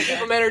keep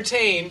him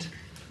entertained,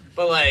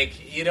 but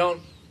like you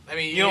don't. I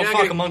mean, You you're don't not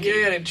fuck gonna, a monkey.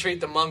 You're gonna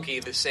treat the monkey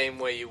the same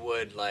way you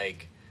would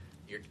like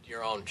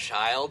your own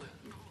child,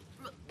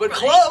 but Right.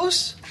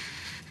 close.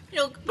 You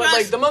know, But Gross,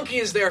 like the monkey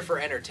is there for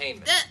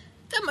entertainment.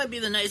 that might be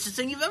the nicest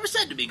thing you've ever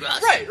said to me,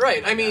 Gross.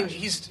 Right. I mean,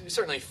 he's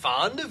certainly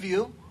fond of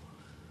you.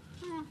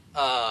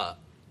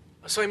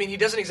 So I mean, he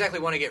doesn't exactly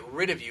want to get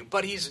rid of you,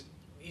 but he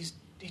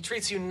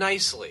treats you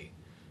nicely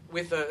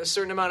with a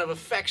certain amount of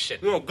affection.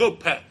 You're a good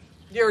pet.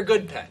 You're a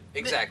good pet.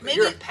 Exactly. Maybe-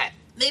 You're a pet.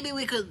 Maybe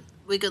we could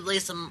lay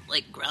some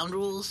like ground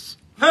rules,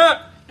 No,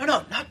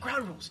 not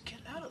ground rules. Get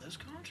out of this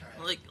contract.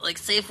 like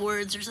safe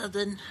words or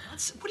something.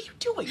 What are you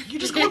doing? You're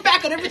just going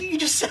back on everything you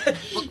just said.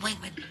 Look, wait.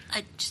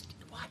 I just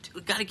what?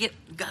 We gotta get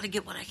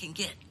what I can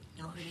get.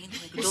 You know what I mean?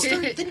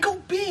 Like, Then go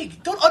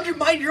big. Don't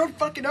undermine your own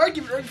fucking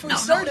argument right before you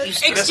start it.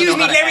 Excuse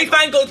me, Larry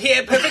Feingold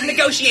here, perfect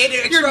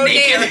negotiator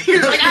extraordinaire.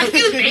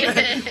 Excuse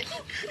me.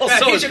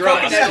 So is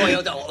Grost.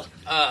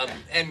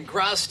 And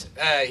Grost,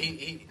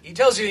 he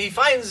tells you he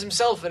finds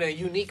himself in a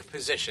unique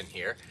position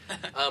here,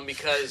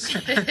 because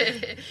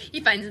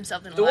He finds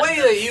himself in a the lot way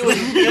of that you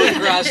and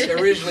Grost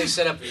originally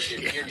set up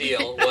your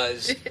deal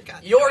was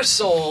your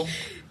soul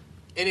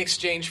in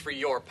exchange for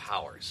your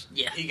powers.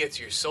 Yeah. He gets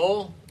your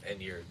soul, and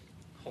you're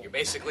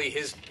basically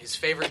his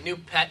favorite new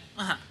pet.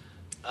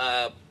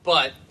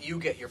 But you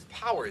get your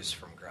powers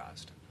from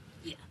Grost.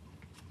 Yeah.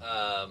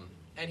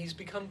 And he's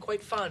become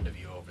quite fond of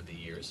you over the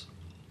years.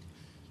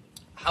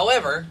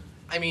 However,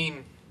 I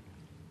mean,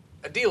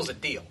 a deal's a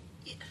deal.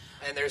 Yeah.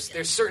 And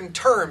there's certain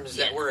terms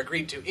that were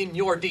agreed to in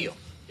your deal.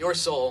 Your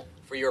soul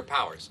for your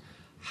powers.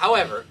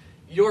 However,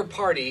 your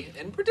party,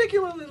 and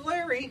particularly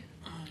Larry,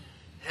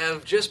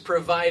 have just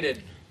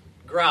provided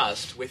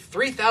Grost with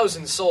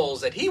 3,000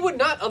 souls that he would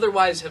not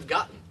otherwise have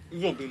gotten.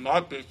 You're gonna be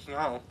my bitch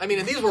now. I mean,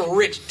 and these were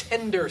rich,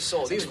 tender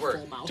souls. These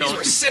were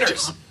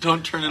sinners.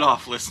 Don't turn it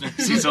off,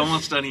 listeners. He's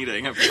almost done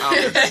eating. I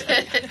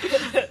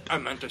promise. I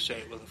meant to say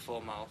it with a full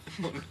mouth.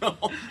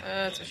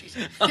 That's what she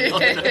said.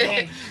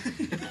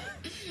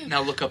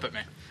 Now look up at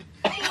me.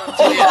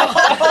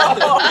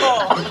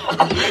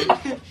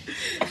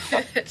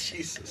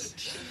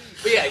 Jesus.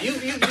 But yeah,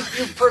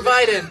 you've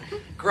provided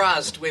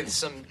Grost with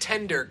some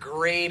tender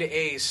grade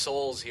A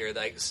souls here,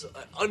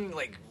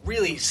 like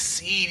really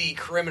seedy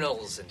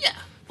criminals and Yeah.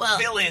 Well,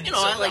 villains you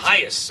know, I of the like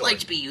highest to, sort. like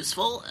to be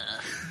useful.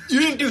 You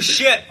didn't do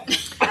shit.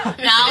 No.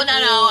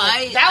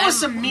 That was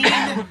some mean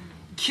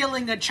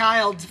killing a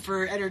child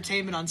for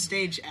entertainment on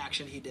stage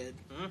action he did.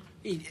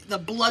 The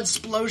blood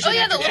explosion Oh,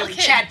 yeah, after the little killing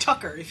kid. Chad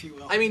Tucker, if you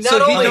will. I mean, So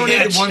not he only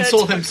donated one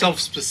soul himself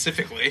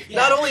specifically.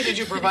 not only did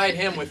you provide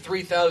him with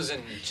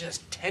 3,000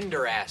 just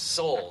tender ass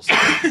souls,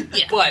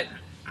 but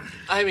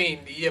I mean,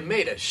 you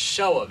made a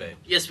show of it,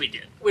 Yes, we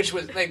did. which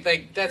was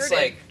that's Heard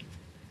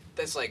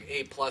like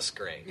A+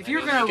 grade. If I you're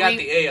mean, gonna you got re-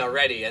 the A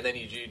already, and then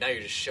now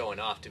you're just showing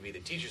off to be the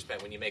teacher's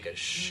pet when you make a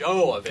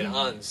show of it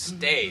on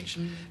stage,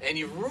 and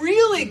you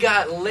really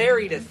got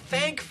Larry to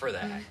thank for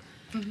that.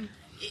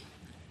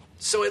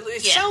 So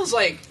it sounds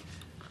like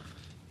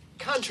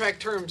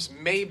contract terms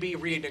may be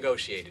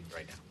renegotiated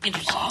right now.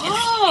 Interesting.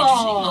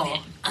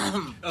 Oh.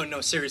 Okay. Oh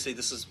no, seriously,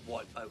 this is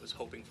what I was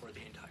hoping for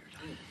the entire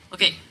time.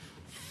 Okay.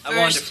 I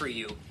wanted to First- free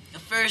you. The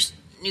first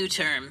new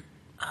term.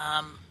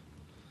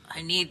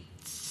 I need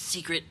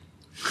secret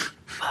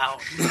power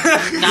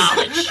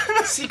knowledge.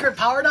 Secret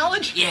power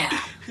knowledge? Yeah.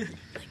 Like,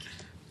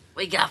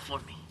 what you got for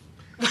me?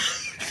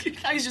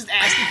 I was just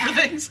asking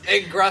for things.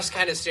 And Gross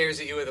kind of stares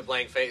at you with a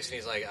blank face, and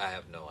he's like, I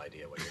have no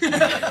idea what you're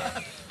talking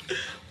about.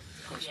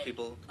 Most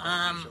people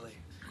usually.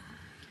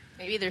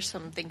 Maybe there's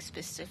something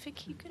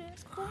specific you could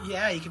ask for.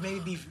 Yeah, you could maybe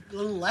be a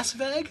little less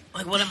vague.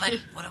 Like, what am I?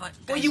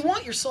 Well, you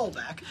want your soul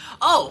back.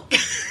 Oh,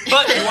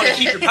 But you want to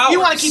keep your powers. You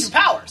want to keep your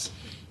powers.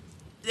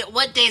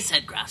 what day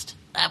said Grost?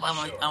 I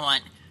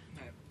want.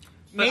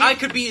 But I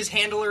could be his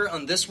handler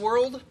on this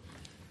world.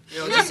 You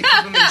know, just to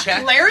keep him in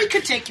check. Larry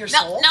could take your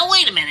soul. No,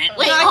 wait a minute.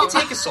 Wait, Yeah, I hold could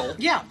on. take a soul.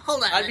 Yeah.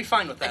 Hold on. I'd be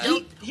fine with that.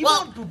 He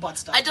Well, won't do butt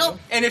stuff. I don't.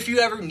 And if you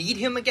ever need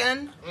him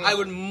again, I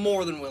would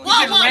more than willingly.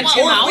 Whoa, whoa, rent whoa,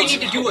 him Or out. if we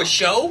need to do a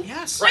show,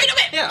 Yes. Wait a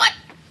minute. Yeah. What?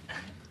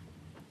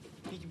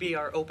 he could be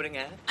our opening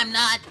act. I'm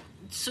not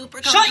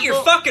super comfortable. Shut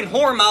your fucking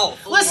whore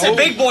mouth. Listen. The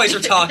big boys are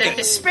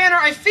talking. Spanner,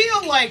 I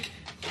feel like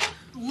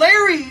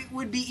Larry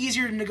would be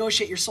easier to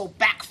negotiate your soul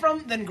back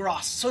from than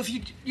Gross. So if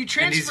you easier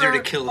transfer to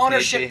kill if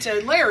ownership need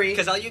be. to Larry,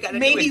 'Cause all you gotta do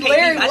maybe is pay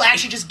Larry me will money.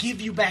 actually just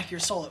give you back your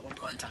soul at one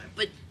point in time.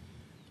 But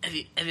have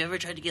you ever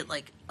tried to get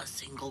like a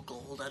single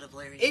gold out of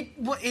Larry?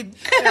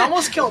 It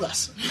almost killed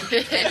us.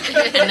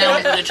 And now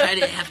I'm gonna try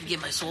to have to get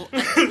my soul.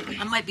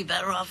 I might be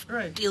better off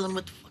Right. dealing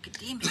with the fucking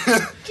demons.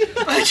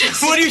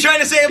 What are you trying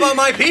to say about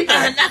my people?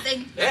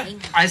 Nothing. Yeah.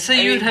 Nothing. I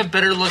say you'd have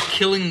better luck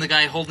killing the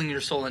guy holding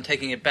your soul and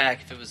taking it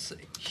back if it was.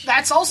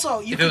 That's also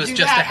you If could it was do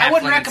just that. a I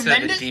wouldn't halfling instead of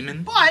recommend a it,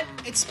 demon. but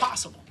it's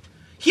possible.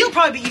 He'll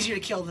probably be easier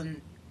to kill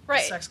than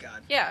Right. Sex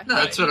God. Yeah. No,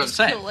 that's what I'm Just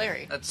saying. Kill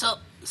Larry. That's, So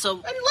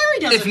And Larry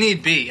doesn't. if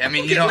need be. I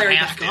mean, you Get don't Larry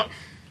have back to.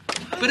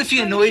 up. But if he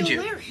Trying to annoyed kill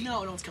you, Larry.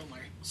 No, don't kill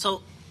Larry.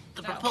 So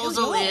the No,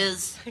 proposal kill you all.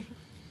 is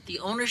the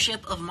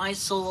ownership of my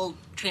soul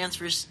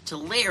transfers to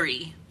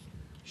Larry,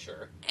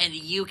 Sure. and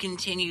you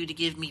continue to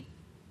give me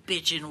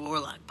bitch and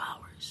warlock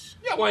powers.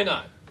 Yeah, why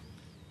not?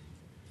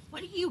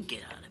 What do you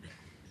get out of it?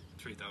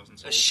 3,000 A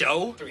souls.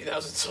 show?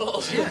 3,000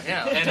 souls.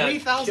 Yeah. And a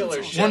 3,000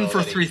 killer souls. show One for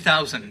that he-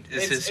 3,000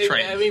 is his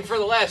trade. I mean, for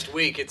the last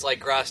week, it's like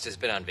Grost has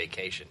been on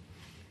vacation.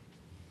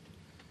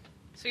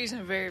 So he's in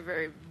a very,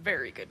 very,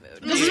 very good mood.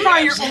 This is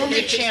probably your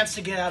only chance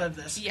to get out of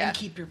this Yeah. and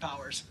keep your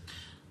powers.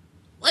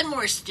 One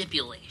more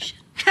stipulation.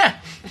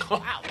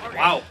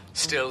 Wow.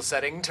 Still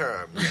setting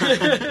terms.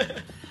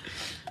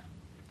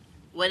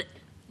 what?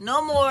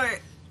 No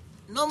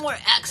more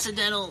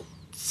accidental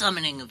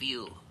summoning of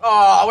you.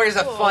 Oh, where's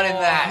the fun in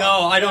that?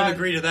 No, I don't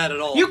agree to that at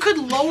all. You could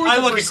lower the I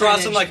look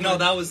across him percentage, like, no, but-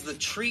 that was the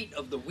treat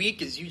of the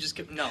week. Is you just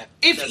no.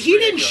 If that's he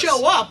didn't ridiculous.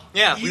 show up,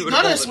 Yeah, we would've none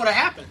of rolled this it. would have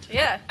happened.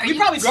 Yeah. We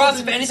probably Gross,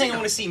 still if anything, I casino.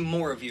 want to see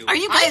more of you. Are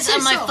you I'd guys say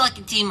on my so.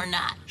 fucking team or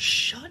not?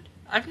 Shut.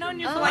 I've known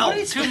you for Oh, like what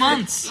is 2 that?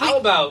 months. How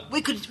about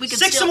We could Stick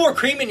still, some more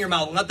cream in your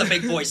mouth and let the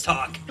big boys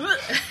talk.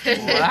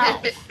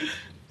 Wow.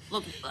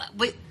 Look,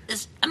 wait,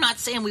 I'm not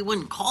saying we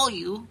wouldn't call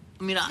you.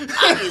 I mean,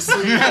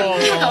 obviously.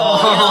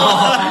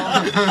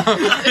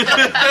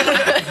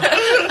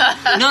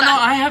 No,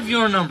 I have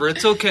your number.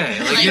 It's okay.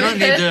 Like, you don't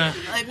need to...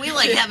 Like, we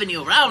like having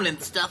you around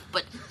and stuff,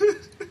 but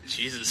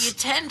Jesus. you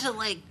tend to,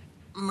 like,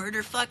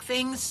 murder fuck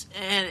things.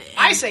 And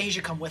I say he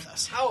should come with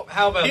us. How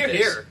about Here, this?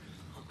 here.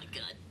 oh my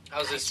god.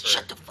 How's this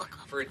Shut the fuck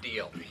up. for a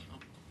deal?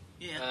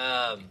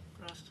 Yeah.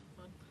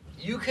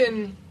 You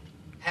can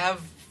have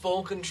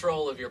full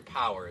control of your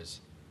powers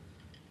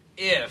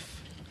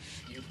if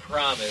you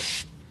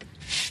promise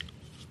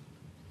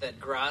that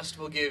Grost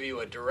will give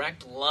you a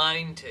direct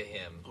line to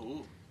him,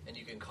 and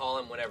you can call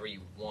him whenever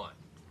you want.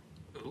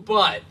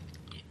 But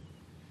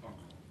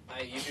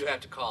you do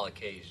have to call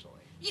occasionally.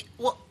 Yeah,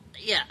 well,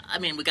 yeah, I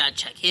mean, we gotta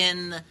check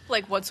in.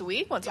 Like once a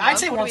week? Once a I'd month?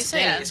 say What do we once a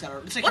day. say? It's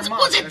like What's your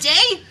a mom.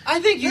 day? I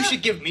think you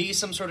should give me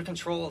some sort of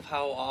control of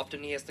how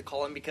often he has to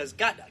call him because,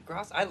 God,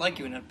 Gross, I like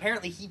you, and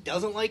apparently he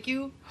doesn't like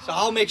you, so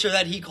I'll make sure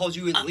that he calls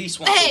you at least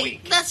once a Hey,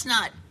 week. that's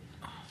not.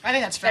 I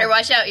think that's fair. Better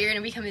watch out. You're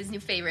going to become his new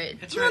favorite.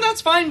 No,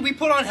 that's fine. We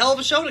put on a hell of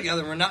a show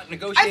together. We're not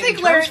negotiating I think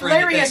terms for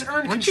Larry has anything.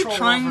 earned Weren't you control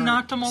trying over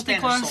not to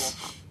Spanish multi-class?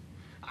 Soul.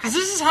 Because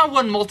this is how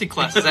one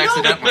multi-class is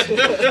accidentally.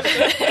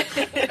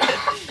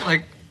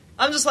 Like,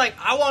 I'm just like,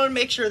 I want to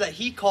make sure that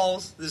he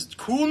calls this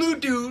cool new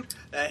dude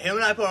that him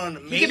and I put on an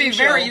amazing He could be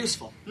very show.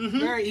 useful.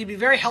 He'd be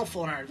very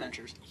helpful in our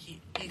adventures.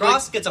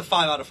 Gross gets a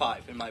 5 out of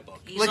 5 in my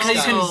book. He's Like how you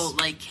also, can-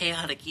 like,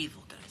 chaotic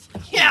evil, guys.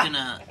 Like, he's Yeah.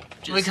 gonna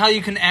just... like how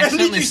you can And did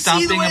accidentally you stop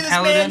see the being way a this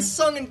paladin man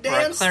sung and or a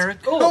danced? cleric.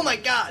 Oh my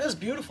That god. was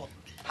beautiful.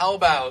 How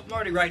about I'm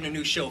already writing a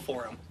new show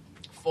for him.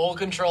 full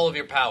control of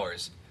your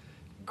powers?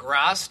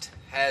 Grost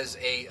has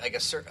a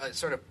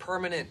sort of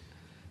permanent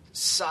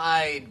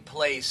side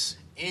place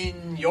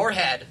in your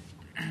head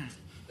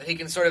that he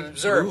can sort of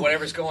observe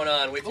whatever's going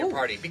on with your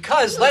party.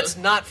 Because let's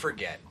not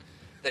forget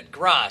that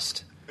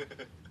Grost,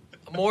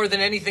 more than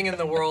anything in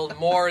the world,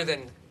 more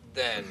than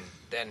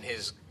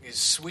his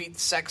sweet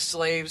sex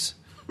slaves,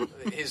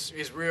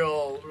 his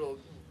real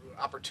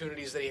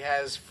opportunities that he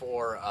has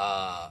for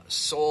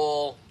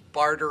soul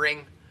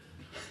bartering,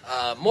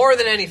 more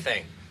than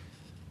anything,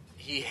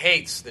 he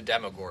hates the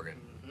Demogorgon.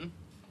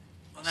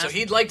 Well, So that's-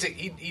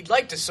 he'd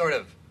like to sort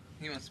of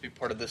He wants to be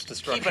part of this keep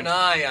destruction. an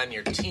eye on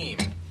your team,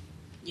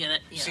 Yeah,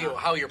 see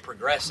how you're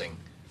progressing,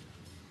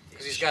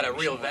 because he's got a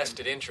real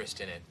vested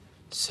interest in it.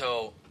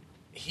 So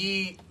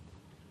he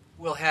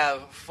will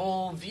have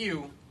full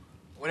view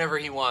whenever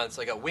he wants,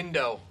 like a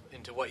window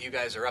into what you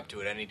guys are up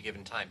to at any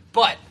given time.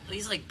 But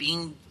he's like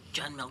being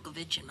John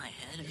Malkovich in my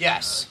head.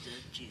 Yes.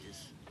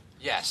 Jesus.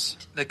 yes,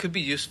 That could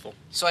be useful.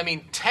 so I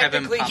mean, Have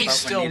him technically pop he's out when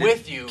still needed.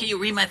 with you. Can you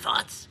read my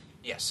thoughts?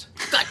 Yes,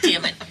 God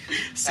damn it.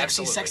 Sexy,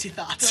 Absolutely. sexy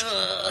thoughts.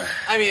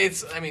 I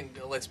mean,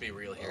 let's be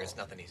real here. It's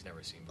nothing he's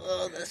never seen before.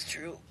 Oh, that's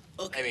true.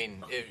 Okay. I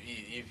mean,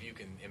 if you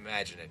can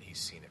imagine it, he's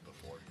seen it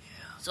before.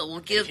 So we'll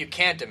If give... you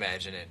can't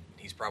imagine it,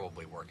 he's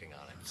probably working on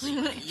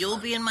it. You'll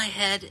be in my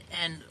head,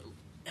 and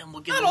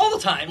we'll give... Not all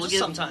the time, We'll just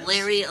give sometimes.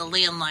 Larry a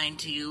landline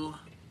to you,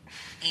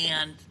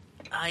 and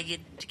I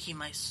get to keep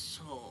my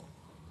soul.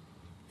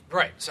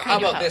 Right. So how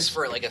about this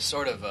for like a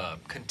sort of a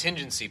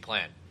contingency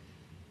plan?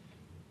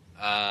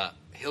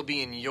 He'll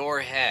be in your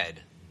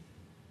head.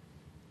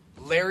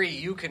 Larry,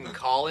 you can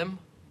call him,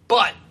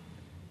 but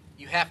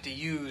you have to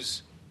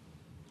use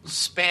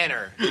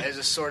Spanner as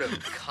a sort of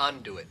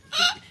conduit.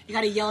 You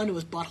gotta yell into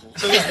his butthole.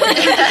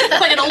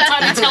 Like an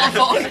old-timey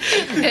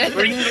telephone.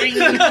 Ring, ring.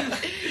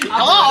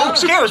 Hello?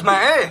 Scares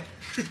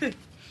me.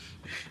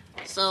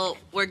 So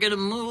we're gonna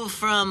move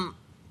from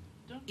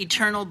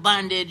eternal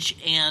bondage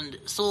and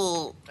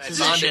soul Bondage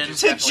possession is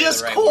To definitely just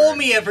the right call word.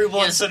 me every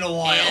once in a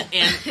while.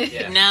 and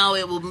Yeah. now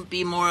it will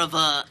be more of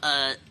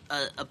a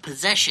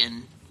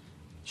possession.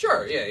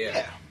 Sure.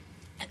 Yeah.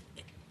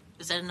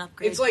 Is that an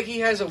upgrade? It's like he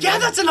has a. Yeah,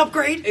 that's an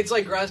upgrade. It's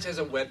like Grost has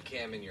a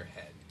webcam in your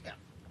head.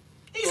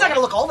 He's not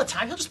gonna look all the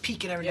time. He'll just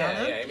peek it every now and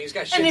Yeah. then. I mean, he's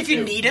got shit And if to you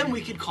do. need him,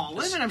 we could call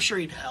him, and I'm sure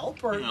he'd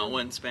help. Or You know,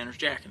 when Spanner's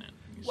jacking it.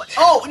 what?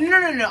 Oh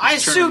no! I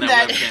Just assume turning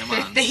that that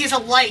webcam on. that he's a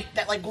light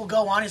that like will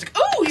go on. He's like,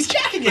 oh, he's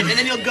jacking it, and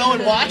then he'll go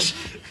and watch.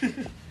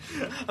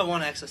 I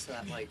want access to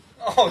that light.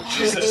 Oh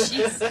Jesus!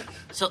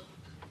 so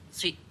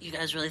you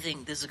guys really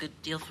think this is a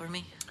good deal for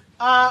me?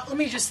 Let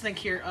me just think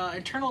here.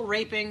 Internal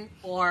raping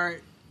or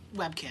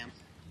webcam?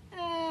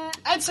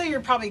 I'd say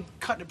you're probably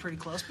cutting it pretty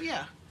close, but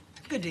yeah,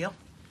 good deal.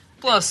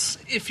 Plus,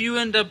 if you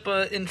end up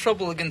in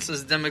trouble against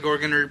this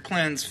Demogorgon or your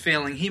plans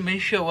failing, he may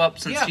show up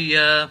since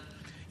Yeah.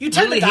 he You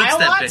tend really to die hates a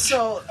that lot, bitch.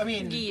 so I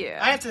mean, Yeah.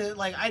 I have to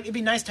it'd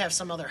be nice to have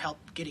some other help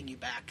getting you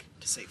back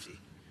to safety.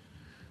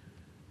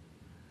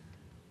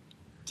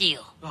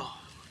 Deal.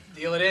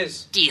 Deal it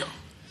is. Deal.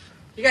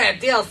 You got a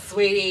deal,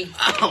 sweetie.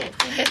 Oh.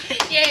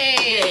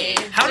 Yay!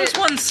 How does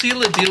one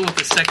seal a deal with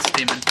a sex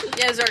demon?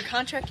 Yeah, is there a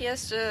contract he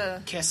has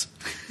to... Kiss.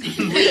 Is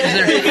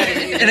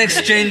there an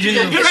exchanging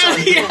of...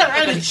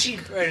 Right in the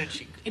cheek. Right in the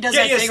cheek. He does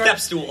Get that you a thing. step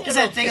stool. He does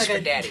that thing Kiss like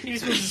for daddy.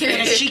 He's like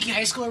a cheeky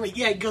high schooler. But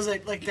yeah, he goes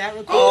like that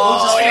real quick.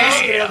 Oh,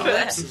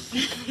 Holds his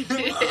face to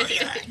the lips.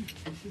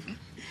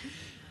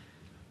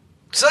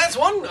 So that's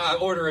one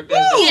order of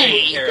business.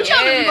 Yay. Good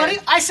job, everybody.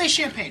 I say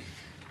champagne.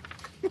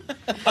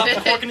 Pop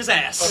the fork in his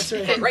ass.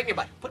 Right in your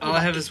butt. All I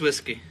have is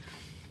whiskey.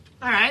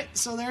 All right,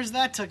 so there's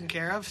that taken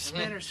care of.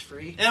 Spanner's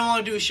free. And I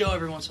want to do a show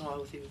every once in a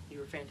while with you. You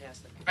were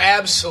fantastic.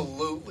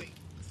 Absolutely.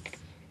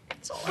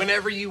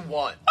 Whenever you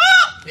want.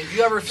 If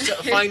you ever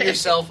find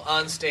yourself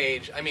on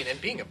stage, I mean,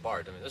 and being a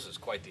bard, I mean, this is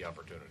quite the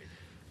opportunity.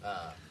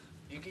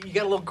 You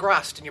got a little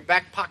grust in your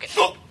back pocket.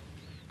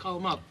 Call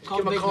him up. Call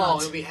Give him a Big call.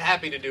 Nuts. He'll be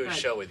happy to do a Right.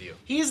 show with you.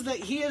 He is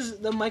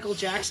the Michael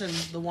Jackson.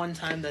 The one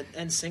time that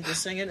NSYNC was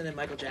singing, and then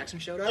Michael Jackson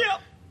showed up. Yeah.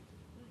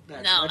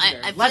 That's No,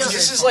 legendary. I feel- Legendary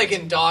This is songs. like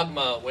in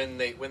Dogma when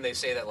they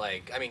say that,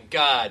 like, I mean,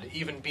 God,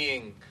 even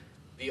being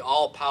the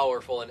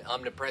all-powerful and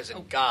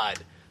omnipresent God,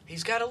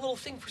 he's got a little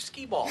thing for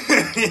skee-ball.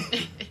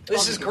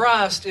 This is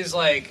Grost is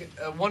like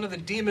one of the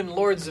demon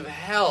lords of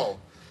hell.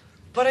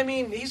 But, I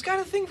mean, he's got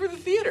a thing for the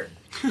theater.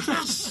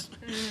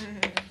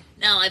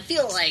 Now, I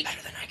feel like,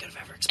 Better than I could have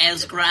ever expected.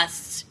 as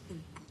Grost's,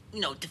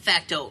 de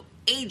facto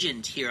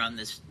agent here on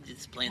this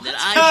plane, that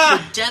I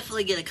should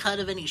definitely get a cut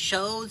of any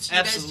shows you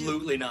guys do.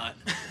 Absolutely not.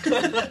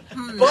 But,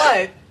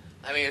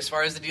 I mean, as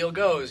far as the deal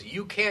goes,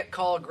 you can't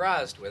call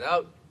Grost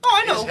without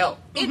I his know. help.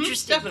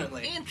 Interesting.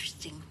 Definitely.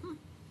 Interesting.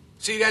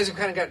 So you guys have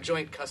kind of got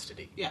joint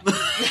custody. Yeah.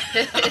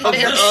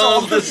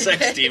 Oh, the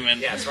sex demon.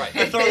 Yeah, that's right.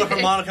 I throw the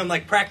harmonica, I'm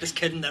like, practice,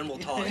 kid, and then we'll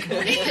talk.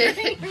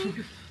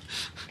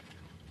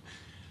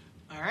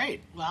 All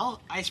right.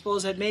 Well, I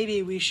suppose that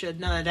maybe we should.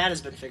 Now that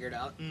has been figured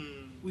out,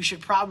 we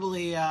should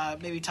probably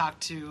maybe talk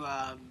to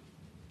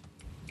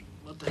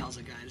what the hell's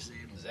the guy's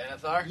name?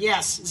 Xanathar?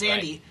 Yes, Zandy.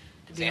 Right.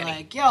 To be Zandy.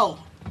 like, yo,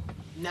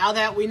 now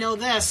that we know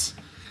this,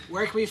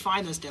 where can we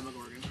find this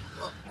Demogorgon?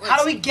 Well, How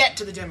do we get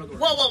to the Demogorgon?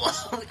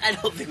 Whoa. I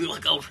don't think we will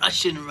go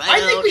rushing right I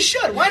think out. we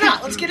should. Why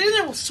not? Let's get in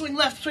there. We'll swing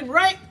left, swing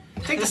right.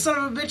 Take the son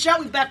of a bitch out.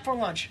 We back for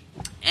lunch.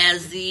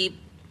 As the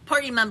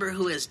party member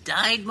who has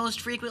died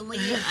most frequently,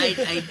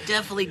 I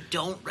definitely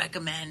don't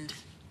recommend...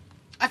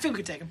 I think we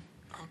could take him.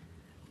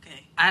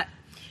 Okay. I'm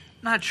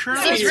not sure.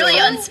 Seems really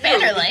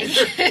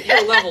unspanner-like.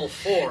 You're level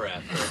 4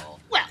 after all.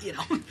 Well,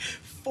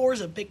 4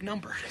 is a big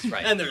number. That's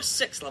right. And there's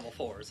 6 level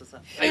 4s. That's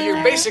not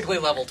You're basically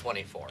level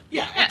 24.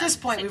 Yeah, at this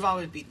point, we've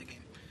always beaten the game.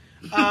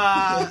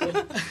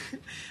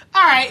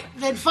 All right,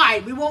 then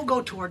fine. We won't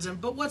go towards him,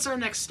 but what's our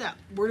next step?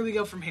 Where do we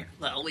go from here?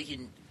 Well, we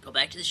can go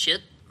back to the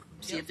ship,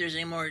 see if there's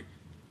any more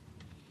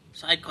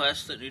side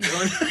quests that need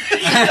doing.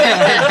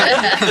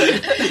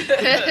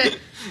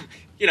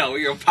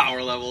 Your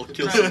power level,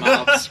 kill some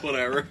mobs,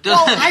 whatever.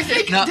 Well, I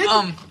think... No,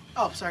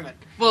 oh, sorry, go ahead.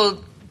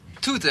 Well,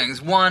 two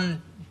things.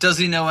 One, does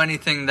he know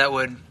anything that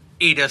would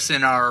aid us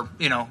in our,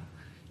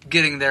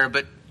 getting there?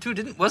 But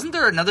two, wasn't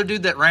there another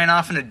dude that ran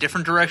off in a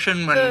different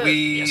direction when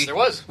we Yes, there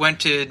was.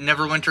 went to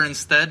Neverwinter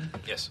instead?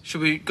 Yes.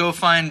 Should we go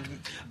find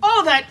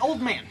Oh, that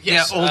old man.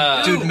 Yes, old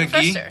dude McGee?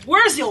 Professor.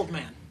 Where's the old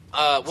man?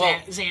 Well,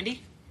 Zandy?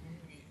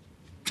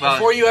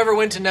 before you ever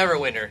went to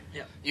Neverwinter,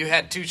 Yeah. you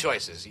had two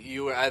choices.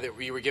 You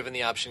were given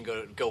the option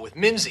to go with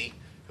Mimsy,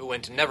 who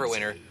went to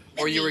Neverwinter,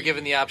 or you were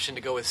given the option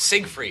to go with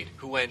Siegfried,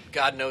 who went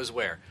God knows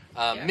where.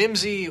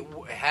 Mimsy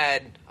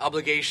had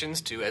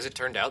obligations to, as it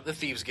turned out, the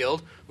Thieves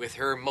Guild with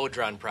her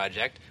Modron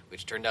project,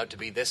 which turned out to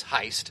be this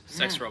heist.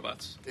 Sex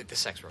robots. The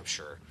sex room,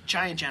 sure.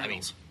 Giant I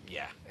mean, genitals.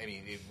 yeah.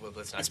 Well,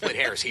 let's not split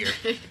hairs here.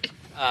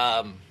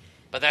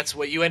 But that's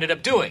what you ended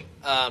up doing.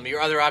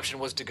 Your other option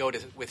was to go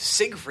with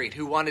Siegfried,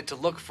 who wanted to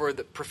look for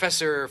the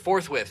Professor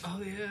Forthwith,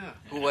 Oh, yeah.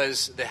 who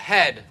was the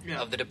head Yeah.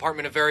 of the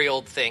Department of Very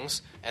Old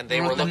Things, and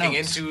they Wrote were the looking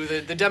notes. into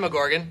the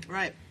Demogorgon.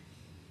 Right.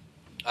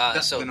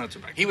 So the notes are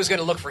back. he was going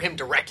to look for him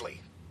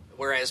directly,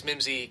 whereas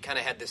Mimsy kind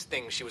of had this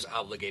thing she was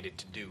obligated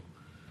to do.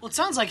 Well, it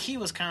sounds like he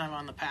was kind of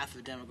on the path of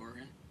the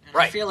Demogorgon. And I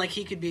Right. feel like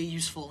he could be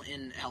useful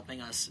in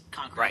helping us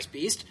conquer Right. this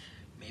beast.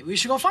 Maybe we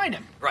should go find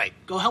him. Right.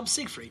 Go help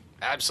Siegfried.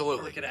 Or we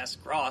Absolutely. could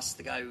ask Gross,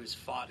 the guy who's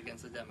fought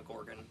against the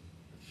Demogorgon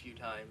a few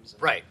times.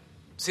 Right.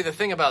 See, the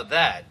thing about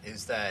that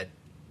is that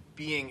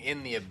being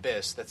in the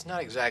Abyss, that's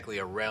not exactly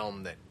a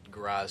realm that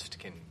Grozd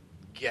can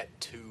get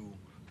to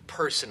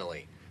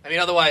personally. I mean,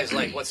 otherwise,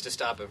 like, what's to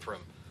stop him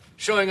from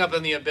showing up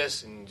in the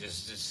Abyss and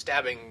just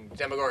stabbing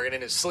Demogorgon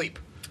in his sleep?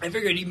 I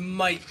figured he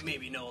might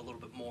maybe know a little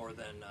bit more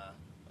than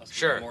us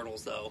Sure.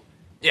 mortals, though.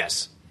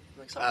 Yes.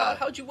 Like, so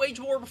how'd you wage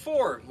war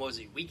before? Was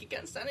he weak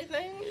against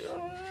anything?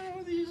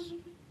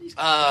 These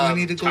Do we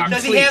need to go?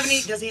 does he have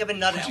any? Does he have a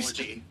nut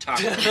allergy?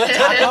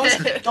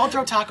 Tacos? Don't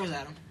throw tacos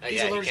at him. He's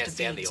yeah, you allergic can't to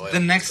stand the beans. oil. The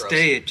next It's gross.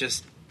 day, it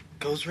just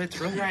goes right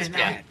through. Right, It's now.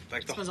 bad.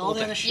 Like the Spends whole all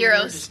day in thing. the sugar,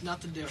 Euros. just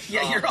nothing to do.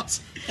 Yeah, Euros.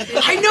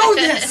 I know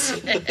this!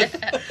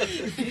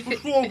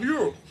 Oh,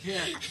 you. Yeah.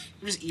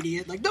 We're just eating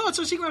it. Like, no, it's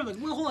so secret. I'm like,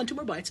 well, hold on, 2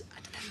 more bites.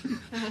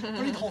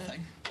 Read the whole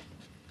thing.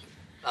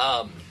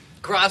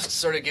 Grost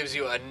sort of gives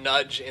you a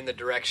nudge in the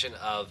direction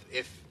of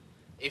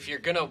if you're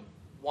gonna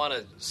want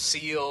to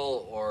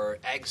seal or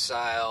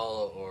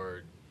exile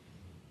or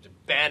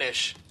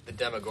banish the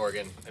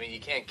Demogorgon, I mean, you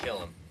can't kill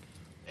him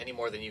any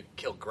more than you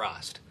kill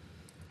Grost.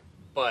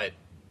 But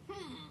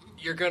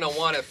you're gonna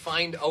want to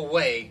find a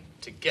way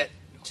to get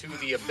to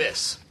the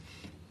abyss.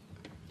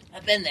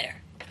 I've been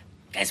there.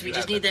 Guys, we You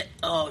just haven't. need that.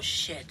 Oh,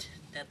 shit.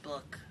 That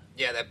book.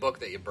 Yeah, that book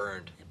that you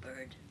burned. It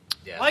burned.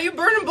 Yeah. Why are you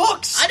burning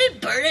books? I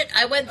didn't burn it.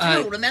 I went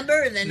through,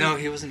 remember? And then. No,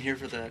 he wasn't here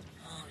for that.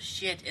 Oh,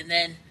 shit. And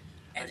then.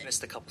 I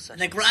missed a couple And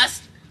seconds. the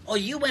Grost. Oh,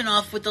 you went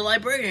off with the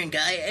librarian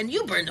guy, and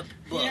you burned the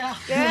book.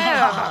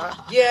 Yeah.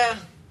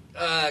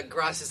 Yeah.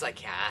 Grost is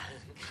like, yeah,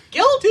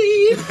 guilty.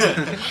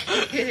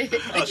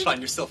 Oh, it's fine.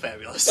 You're still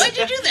fabulous. Why'd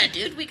you do that,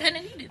 dude? We kind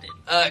of needed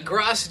it.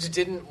 Grost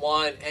didn't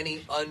want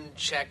any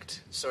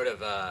unchecked sort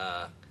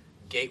of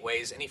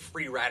gateways, any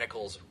free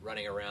radicals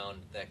running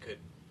around that could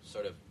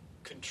sort of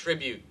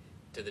contribute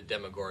to the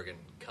Demogorgon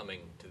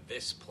coming to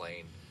this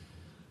plane.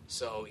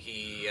 So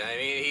he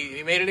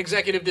made an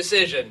executive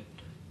decision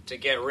to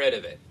get rid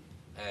of it,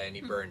 and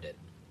he burned it.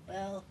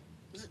 Well,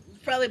 it's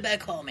probably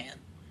back home, man.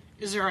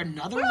 Is there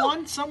another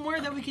one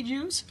somewhere that we could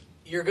use?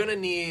 You're going to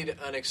need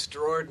an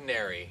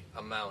extraordinary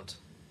amount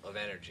of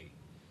energy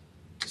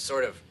to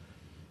sort of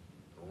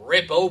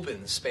rip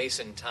open space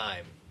and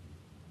time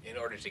in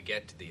order to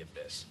get to the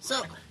abyss.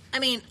 So, I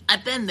mean,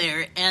 I've been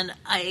there, and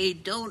I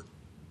don't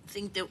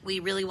think that we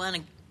really want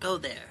to go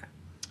there.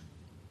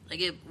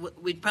 Like,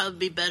 we'd probably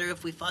be better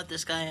if we fought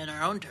this guy on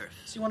our own turf.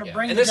 So you want to Yeah.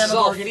 bring And the this is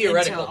all Demogorgon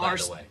theoretical, into by our...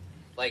 the way.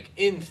 Like,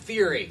 in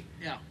theory,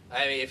 Yeah.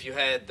 I mean, if you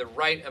had the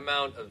right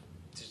amount of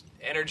just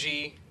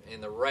energy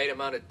and the right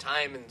amount of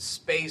time and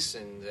space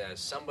and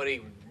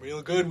somebody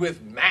real good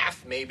with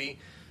math, maybe,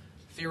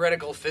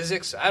 theoretical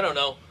physics, I don't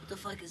know. What the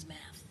fuck is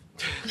math?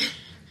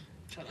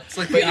 It's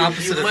like But the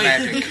opposite of might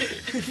magic.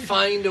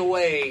 find a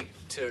way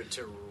to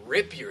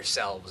rip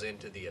yourselves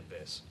into the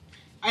abyss.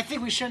 I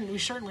think we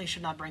certainly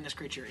should not bring this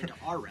creature into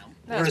our realm.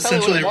 We're That's probably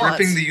what he essentially wants.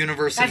 ripping the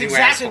universe a That's new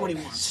exactly asshole. what he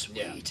wants.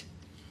 Yeah.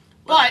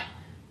 But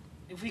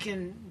if we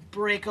can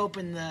break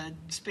open the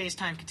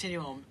space-time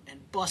continuum and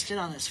bust in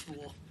on this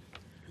fool,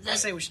 I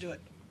say we should do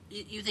it.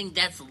 You think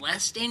that's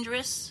less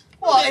dangerous?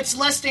 Well, it's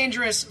less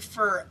dangerous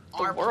for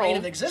our world. plane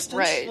of existence.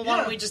 Right. Well, why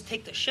don't we just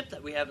take the ship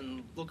that we have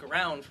and look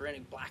around for any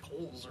black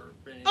holes or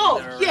anything Oh,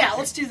 that are yeah, around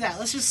let's do that.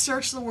 Let's just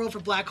search the world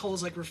for black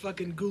holes like we're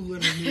fucking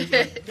Googling.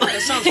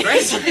 That sounds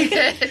great.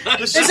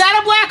 Is that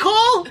a black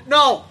hole? No.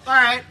 All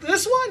right.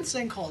 This one?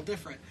 Sinkhole.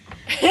 Different.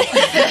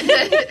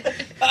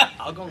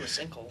 I'll go in the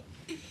sinkhole.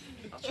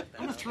 I'll check that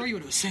I'm going out. to throw you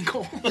into a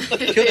sinkhole.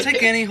 He'll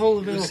take any hole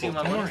You available. see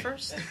my Don't money worry.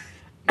 first?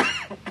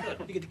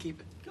 You get to keep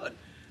it. Good.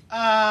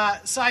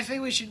 So I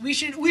think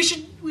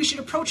we should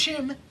approach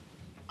him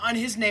on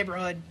his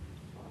neighborhood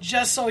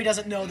just so he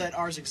doesn't know that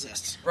ours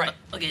exists. Right.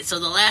 Okay, so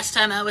the last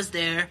time I was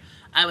there,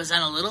 I was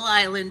on a little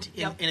island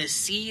Yep. in a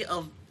sea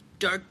of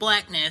dark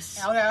blackness,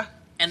 Oh, yeah.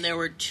 and there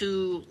were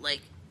two,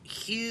 like,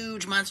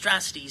 huge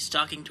monstrosities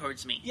stalking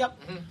towards me.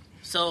 Yep.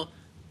 So,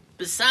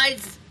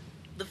 besides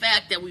the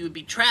fact that we would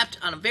be trapped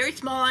on a very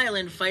small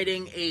island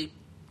fighting a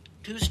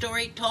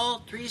 2-story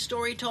tall,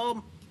 3-story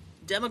tall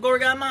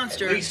Demogorgon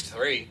monster. At least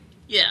 3.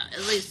 Yeah, at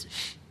least.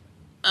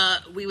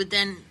 We would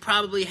then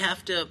probably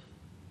have to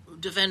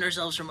defend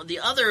ourselves from the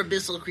other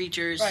abyssal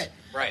creatures. Right.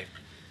 Right.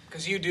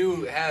 Because you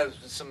do have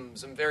some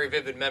very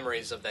vivid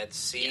memories of that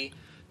sea.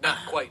 Not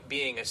quite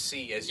being a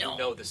sea as No. you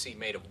know the sea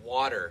made of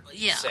water,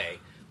 Yeah. say.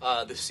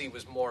 The sea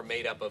was more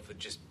made up of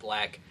just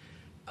black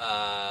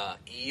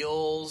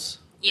eels,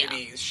 Yeah.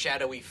 maybe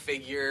shadowy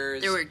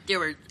figures. There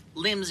were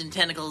limbs and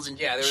tentacles and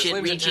yeah, there was shit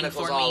limbs and reaching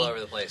tentacles for all me. over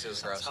the place. It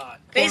was gross. Hot.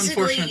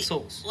 Basically, unfortunate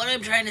souls. what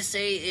I'm trying to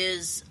say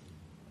is,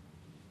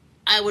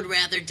 I would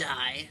rather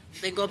die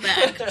than go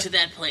back to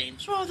that plane.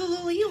 What's wrong with the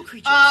little eel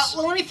creatures?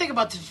 Well, let me think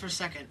about this for a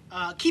second.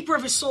 Keeper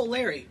of his soul,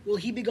 Larry. Will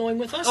he be going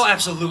with us? oh,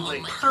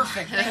 absolutely.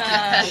 Perfect.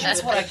 Thank you.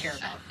 That's what I care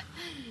about.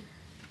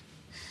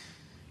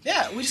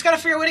 Yeah, we just got to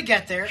figure a way to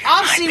get there.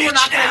 Obviously, we're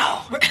not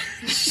going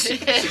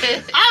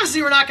to.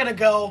 Obviously, we're not going to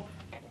go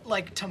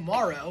like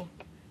tomorrow.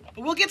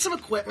 But we'll get some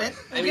equipment.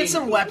 We'll get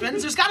some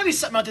weapons. There's got to be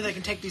something out there that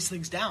can take these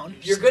things down.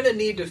 You're going to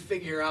need to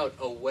figure out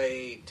a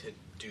way to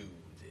do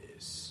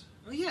this.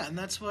 Well, yeah, and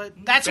that's why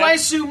I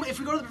assume if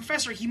we go to the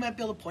professor, he might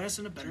be able to point us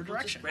in a better Just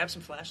direction. grab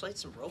some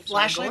flashlights, some ropes.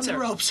 Flashlights and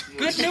and ropes.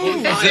 Good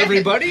news,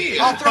 everybody.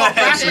 I'll throw a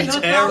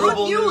flashlight.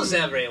 Terrible Use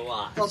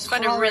everyone.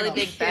 Find a really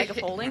big bag of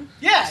holding.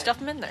 Yeah. Stuff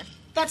them in there.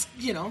 That's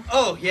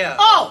Oh, yeah.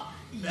 Oh,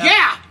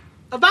 yeah.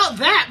 About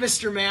that,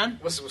 Mr. Man.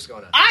 What's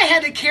going on? I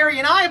had to carry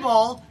an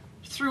eyeball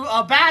through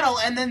a battle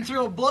and then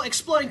through a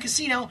exploding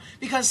casino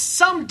because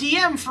some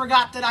DM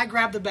forgot that I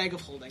grabbed the bag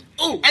of holding.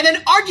 Ooh. And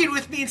then argued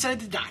with me and said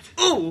to dive.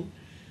 Ooh!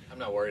 I'm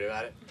not worried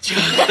about it.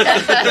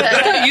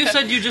 You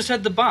said you just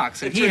had the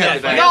box, and he had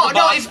the bag. No, The no,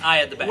 box, if- I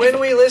had the bag. When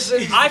we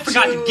listened I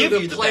forgot to give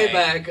the you the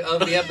playback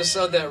of the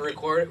episode that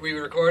we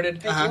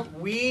recorded, Uh-huh.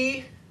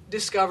 we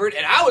discovered,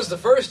 and I was the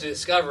first to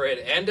discover it,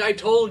 and I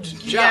told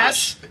Josh,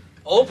 Yes.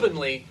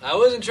 openly. I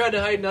wasn't trying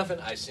to hide nothing.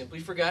 I simply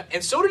forgot.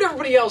 And so did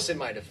everybody else in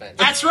my defense.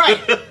 That's right.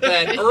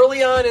 That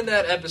early on in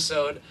that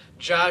episode,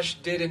 Josh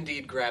did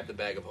indeed grab the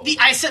bag of holding.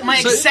 I said my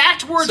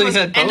exact words so you was,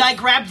 had both? and I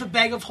grabbed the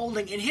bag of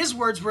holding, and his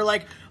words were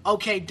like,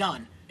 okay,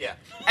 done. Yeah.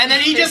 And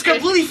then he just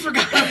completely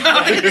forgot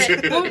about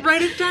it. Well,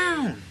 write it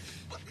down.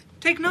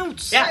 Take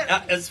notes.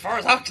 Yeah, as far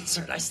as I'm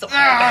concerned, I still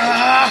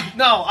have it.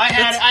 No, I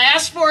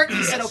asked for it, and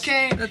he said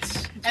okay.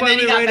 That's And why then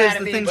he we got write mad as at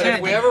the me. things But if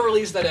happen. we ever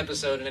release that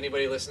episode and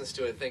anybody listens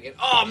to it thinking,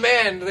 oh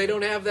man, they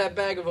don't have that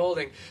bag of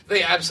holding,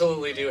 they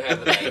absolutely do have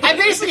the bag of I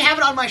holding. basically have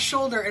it on my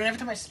shoulder, and every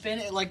time I spin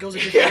it, it like goes a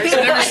different direction.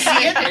 I never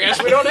see it. I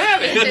guess we don't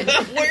have it.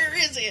 Where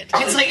is it?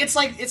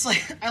 It's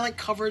like I like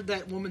covered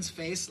that woman's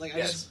face. Like I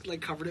Yes. just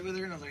like covered it with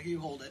her, and I was like, "You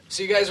hold it."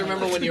 So you guys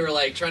remember when you were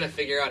like trying to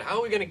figure out how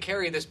are we going to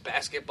carry this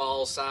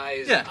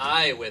basketball-sized Yeah.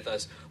 eye with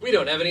us? We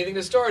don't have anything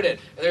to store it in. And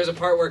there's a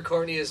part where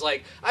Courtney is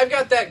like, "I've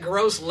got that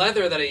gross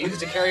leather that I used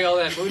to carry all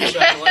that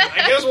moonshine." I'm like,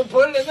 I guess we'll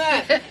put it in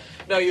that.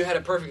 No, you had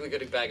a perfectly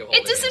good bag of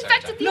holding. It the entire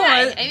disinfected time.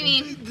 the eye. I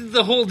mean,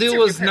 The whole deal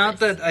was Different not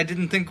purpose. that I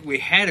didn't think we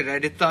had it. I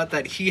did thought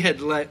that he had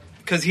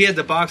because he had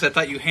the box. I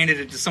thought you handed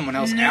it to someone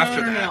else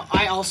after that. No.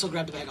 I also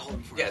grabbed the bag of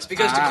holding for Yes, her.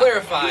 because to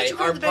clarify,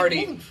 our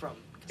party, From?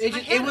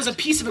 It was a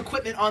piece of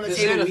equipment on the the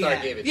table we Xanathar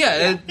had. gave it.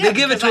 Yeah, they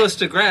give it to us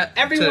to grab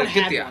Everyone to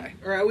had get the one. eye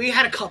Or we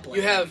had a couple.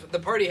 You have the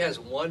party has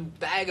one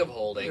bag of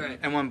holding, Right.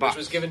 and one which box.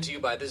 was given to you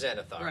by the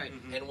Xanathar, Right.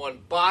 and one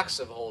box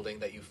of holding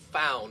that you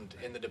found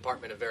in the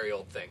Department of Very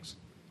Old Things.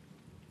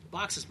 The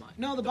box is mine.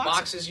 No, the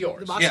box is yours.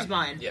 The box Yeah. is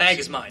mine. Yes. Bag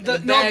is mine. The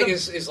no, bag the-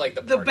 is like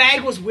the The party.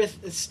 bag was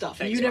with the stuff.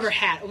 Thanks, You never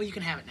Austin. had. Well, you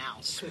can have it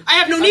now. I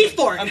have no need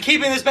for it. I'm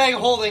keeping this bag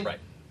of holding. Right.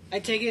 I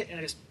take it and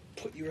I just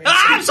put you right.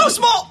 Ah, I'm so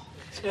small!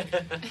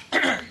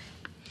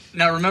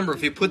 Now remember,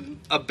 if you put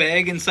a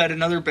bag inside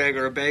another bag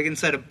or a bag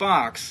inside a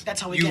box, That's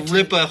how we you get to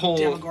rip the a hole.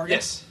 Demogorgon.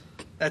 Yes.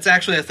 That's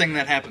actually a thing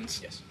that happens.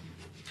 Yes.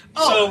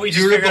 So we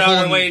just You rip figured a out hole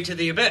our in- way to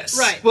the abyss.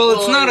 Right. Well, it's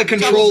Well, not a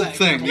double controlled bag.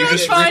 thing. You Yeah,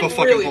 just it's rip fine. a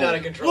fucking Really hole. not a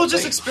control. We'll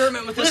just thing.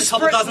 experiment with We'll this a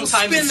couple dozen we'll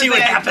times spin and the see what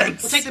bag.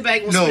 happens. We'll take the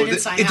bag. We'll No, spin it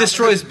inside it out.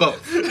 destroys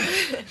both.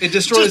 It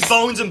destroys Just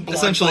bones and blood.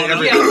 essentially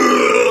flowing everything.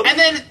 out. And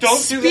then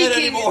Don't do that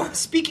anymore.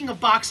 Speaking of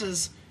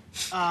boxes,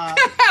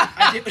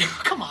 I did,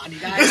 come on, you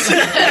guys.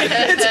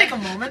 Take a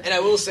moment. And I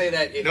will say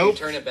that if Nope. you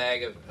turn a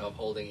bag of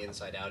holding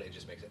inside out, it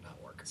just makes it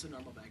not work. It's a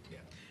normal bag.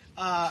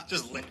 Yeah.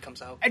 Just lint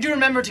comes out. I do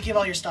remember to give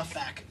all your stuff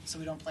back, so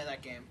we don't play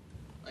that game.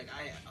 Like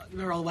I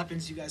remember all the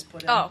weapons you guys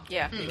put in. Oh,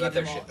 yeah. You Got gave their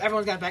them all. shit back.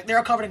 Everyone's got it back. They're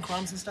all covered in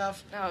crumbs and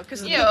stuff. No,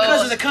 because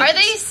Because of the cookies. are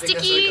they Because of the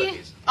sticky?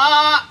 cookies.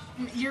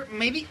 You're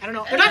maybe I don't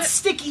know. They're not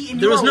sticky in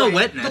There your was no way.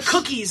 wetness. The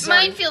cookies.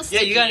 Mine are, feels Yeah,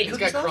 sticky. you got any It's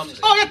cookies got left? crumbs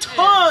in Oh, it. I got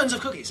tons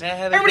of cookies. May I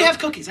have Everybody a have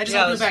cookie? cookies. I just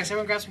Yeah, opened the let's- bags.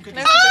 Everyone grab some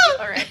cookies.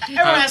 All right.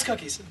 Everyone has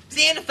cookies.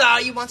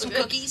 Xanathar, you want some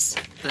cookies?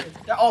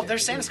 Oh, they're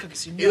Santa's cookies.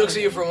 So He looks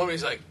at you for a moment.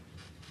 He's like,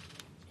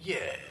 "Yeah."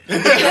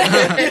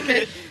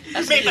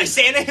 That's made by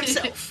Santa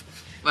himself.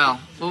 Well,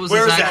 what was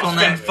Where's his that actual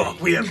fat name? fuck?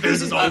 We have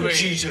business I on mean,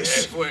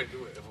 Jesus. If we're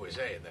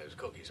saying there's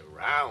cookies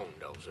around,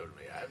 don't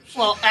certainly have some.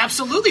 Well,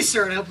 absolutely,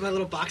 sir. And I opened my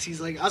little box.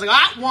 He's like, I was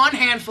like, one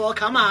handful.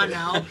 Come on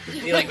now.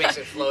 He like makes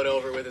it float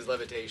over with his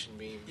levitation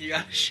beam. You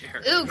gotta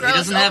share. Ooh, gross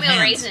doesn't have oatmeal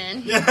hands.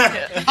 raisin.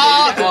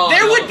 Oh,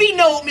 there no. would be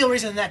no oatmeal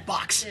raisin in that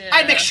box. Yeah.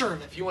 I'd make sure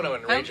of it. If you want to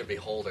enrage a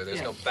beholder,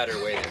 there's no better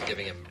way than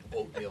giving him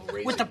oatmeal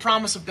raisin. With the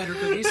promise of better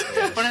cookies.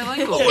 But I like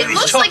It oatmeal.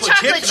 looks like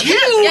chocolate chip.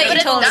 Yeah, but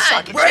it's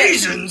not.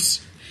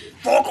 Raisins!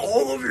 Fuck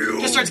all of you!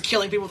 Just starts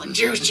killing people with like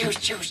juice, juice,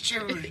 juice,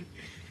 juice.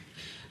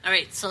 All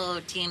right, so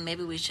team,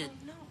 maybe we should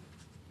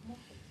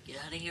get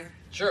out of here.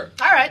 Sure.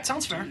 All right,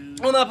 sounds fair.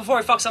 Well, not before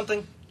I fuck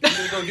something. I'm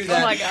gonna go do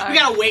that. Oh my god. We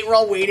gotta wait. We're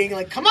all waiting.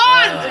 Like, come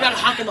on! We gotta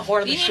honk in the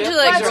horn of the You need ship. to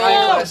like Let's roll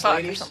go. a fuck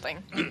or ladies. something.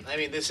 I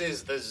mean, this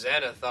is the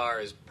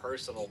Xanathar's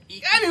personal.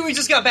 I mean, we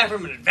just got back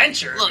from an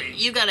adventure. Look,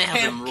 you gotta have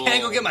him Can, roll. can I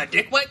go get my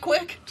dick wet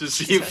quick? To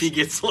see if he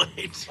gets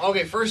laid.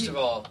 Okay, first of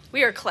all,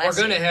 We are we're classy.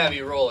 going to have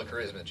you roll a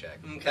charisma check.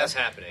 Okay. That's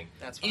happening.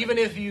 That's fine. Even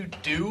if you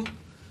do,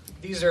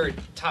 these are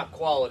top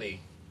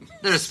quality.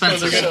 They're So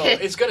expensive.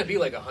 it's going to be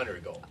like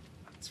 100 gold.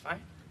 That's fine.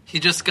 He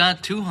just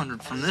got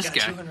 200 from this Got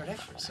guy. 200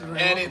 extra. So.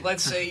 And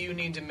let's say you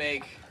need to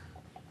make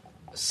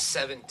a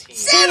 17.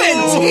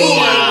 17!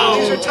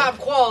 These are top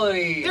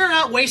quality. They're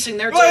not wasting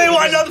their Well, time. you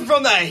want nothing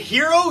from that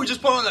hero who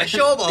just put on a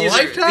show of a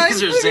lifetime?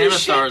 These are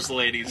Xanathar's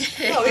ladies.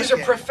 No, these are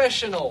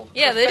professional.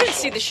 Yeah, they didn't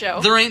see the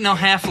show. There ain't no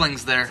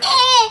halflings there.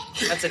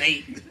 That's an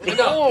 8.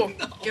 No,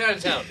 get out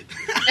of town.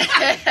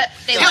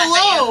 They laugh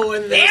Hello!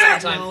 And There's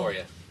there's no time for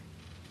you.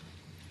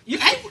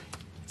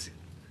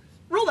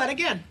 Roll that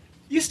again.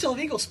 You still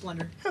have Eagle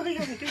Splendor.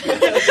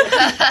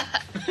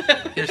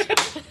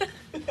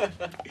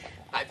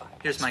 High five.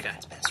 Here's my guy.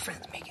 Best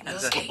friends making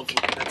That's us it. cake.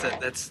 That's it.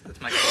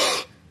 That's my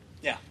guy.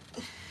 Yeah.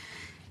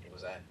 What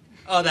was that?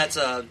 Oh, that's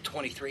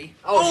 23.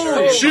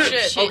 Oh, sure.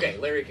 shit. Okay,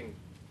 Larry can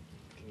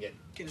get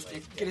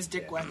Get his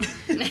dick wet.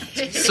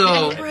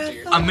 So,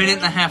 a minute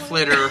and a half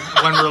later,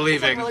 when we're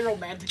leaving, Really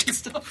romantic and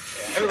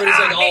stuff. Everybody's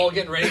like all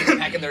getting ready,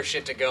 packing their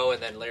shit to go,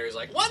 and then Larry's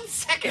like, 1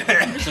 second.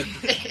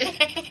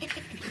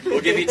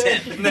 We'll give you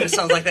 10. And then it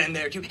sounds like that in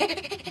there, too.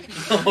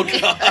 Oh,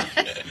 God.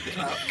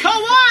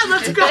 Come on,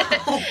 let's go.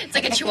 It's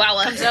like a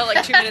chihuahua. Comes out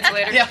like 2 minutes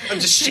later. Yeah, I'm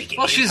just shaking.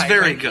 Well, the she's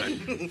entire very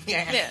thing. good.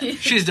 Yeah.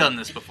 She's done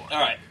this before. All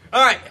right.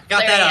 All right, got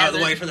Larry that out has of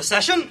the it. way for the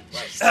session.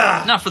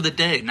 Not for the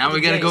day. Now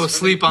we gotta go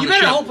sleep on You the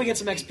better ship. hope we get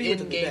some XP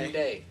within the In-game day.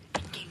 day.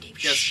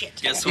 Guess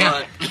Yeah.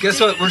 what? Guess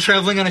what? We're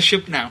traveling on a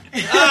ship now.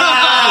 It's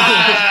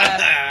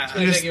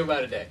going to take you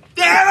about a day.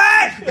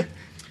 Damn it!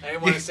 I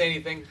didn't want to say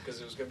anything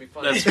because it was going to be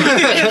fun. That's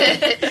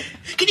fine.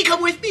 Can you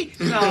come with me?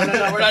 No,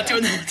 we're not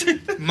doing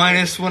that.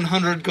 Minus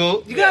 100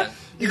 gold. You got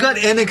You got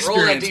an roll that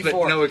experience, D4. but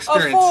no A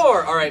experience.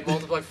 4. All right,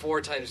 multiply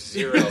 4 times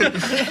 0.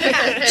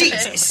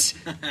 Jesus.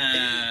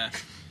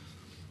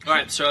 All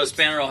right, so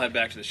Spanner will head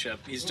back to the ship.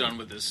 He's done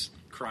with this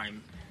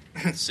crime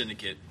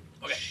syndicate.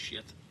 Okay.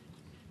 Shit.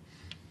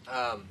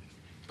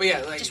 But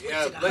yeah,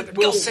 like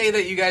we'll say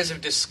that you guys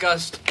have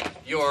discussed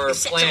your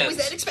Always plans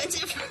that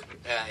expensive.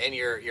 and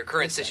your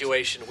current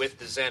situation with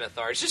the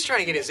Xanathar. It's just trying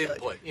to get his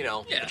input,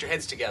 Yeah. put your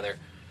heads together.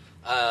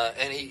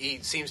 And he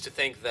seems to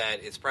think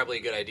that it's probably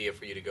a good idea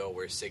for you to go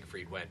where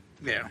Siegfried went.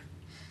 Yeah.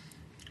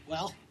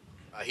 Well,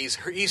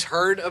 He's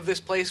heard of this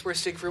place where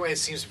Siegfried went. It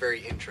seems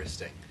very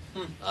interesting.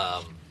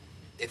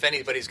 If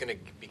anybody's going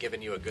to be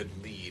giving you a good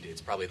lead,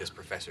 it's probably this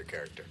professor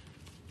character.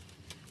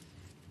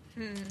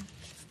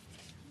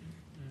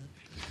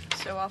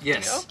 So off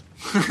Yes.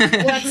 we go.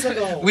 let's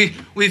go.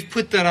 We've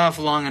put that off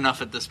long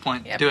enough at this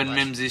point, Yeah, doing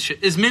pretty much. Mimsy's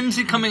shit. Is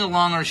Mimsy coming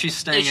along, or is she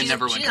staying in She's on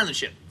Neverwinter? the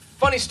ship.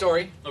 Funny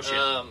story. Oh,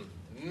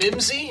 shit.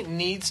 Mimsy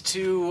needs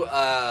to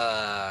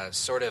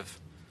sort of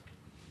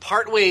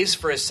part ways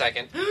for a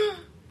second.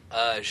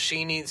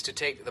 She needs to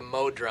take the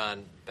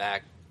Modron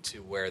back to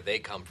where they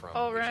come from,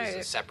 Oh, which is right.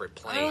 a separate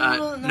plane.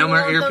 No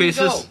more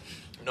earpieces.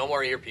 No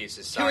more earpieces.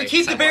 Can Sorry. we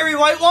keep the Someone- berry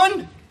white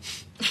one?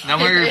 No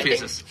more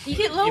earpieces. You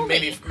get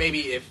lonely.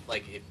 Maybe if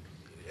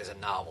as a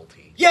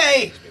novelty.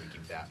 Yay! Maybe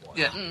keep that one.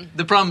 Yeah.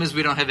 The problem is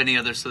we don't have any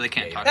others, so they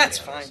can't Maybe talk. That's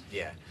the others. fine.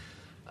 Yeah.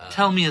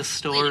 Tell me a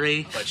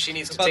story. But she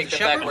needs to About take the them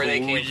back shepherd? where they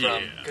came Oh, from,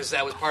 yeah. because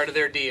that was part of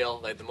their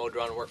deal. Like the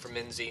Modron worked for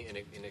Mimsy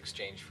in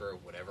exchange for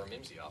whatever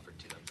Mimsy offered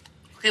to them.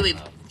 Can we buy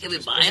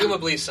him?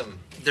 Presumably some.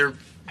 They're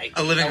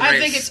a living I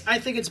race.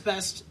 think it's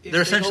best. If They're they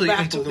go essentially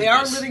back to, they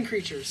are Oompa Loompas. living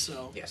creatures,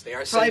 so Yes, they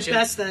are probably sentient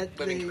best that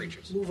living they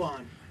creatures. move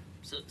on.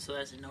 So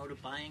that's a no to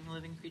buying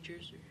living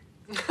creatures? Or?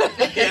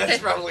 Yeah, that's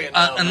probably a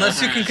no.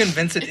 Unless you can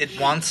convince it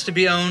wants to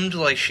be owned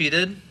like she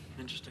did.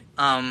 Interesting.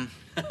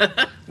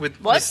 With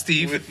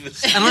Steve.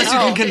 Unless you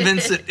can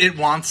convince it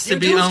wants to You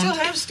be do owned. still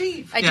have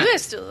Steve I Yeah. do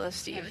still love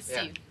Steve.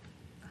 Yeah.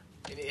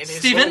 in his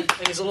Steven?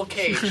 in his little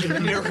cage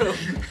in your room.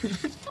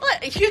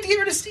 What? You have to get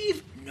rid of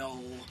Steve. No.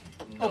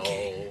 No.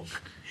 Okay.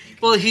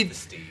 Well, Steve.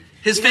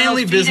 his You know,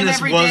 family feed him business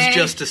every was day.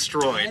 just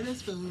destroyed.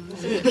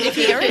 If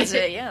he earns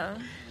it, yeah.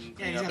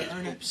 Yeah, he's got to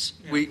earn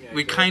it.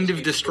 We kind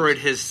of destroyed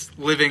his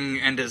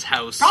living and his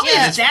house. Probably and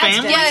his his dad's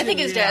family. Yeah, I think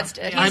his dad's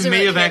dead. I He's a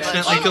may really have good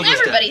accidentally one. killed his dad.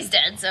 Everybody's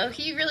dead, so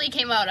he really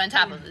came out on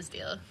top of this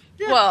deal.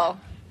 Well,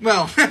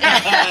 Well,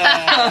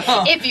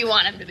 If you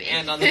want him to be.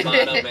 And on the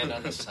bottom and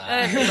on the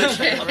side.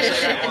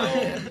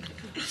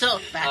 So,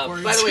 By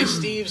the way,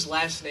 Steve's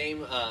last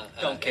name,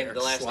 Don't care. and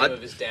the last Slut? name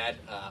of his dad,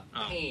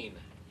 Payne.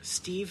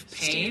 Steve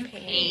Payne.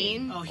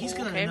 Pain. Oh, he's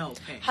gonna Okay. know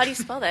Payne. how do you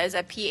spell that? Is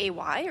that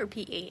P-A-Y or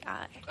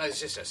P-A-I? It's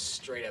just a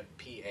straight up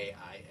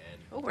P-A-I-N.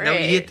 Oh, no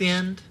E at the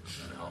end.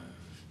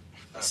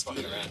 Not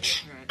fucking around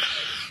here.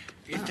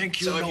 You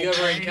think you So know if you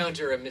ever Payne?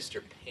 encounter a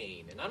Mr.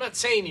 Payne, and I'm not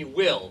saying you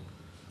will,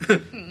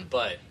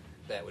 but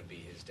that would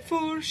be his dad.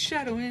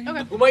 Foreshadowing.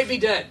 Okay. Who might be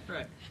dead.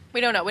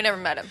 We don't know. We never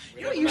met him.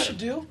 We You know what never you met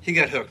should him. do? He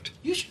got hooked.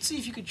 You should see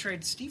if you could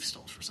trade Steve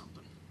Stoles for something.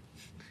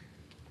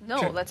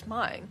 No, that's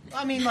mine.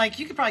 I mean, like,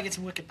 you could probably get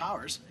some wicked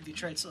powers if you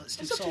trade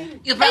Steve Stoles.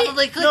 you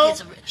probably could no. get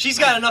some. She's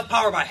got enough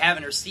power by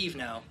having her Steve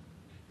now.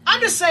 I'm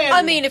just saying.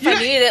 I mean, if you I know-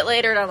 needed it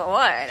later down the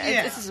line,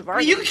 yeah. this is a I mean,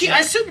 bargain. you could keep, I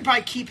assume you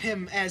probably keep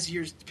him as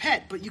your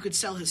pet, but you could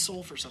sell his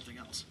soul for something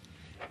else.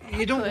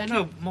 You don't Could.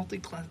 want a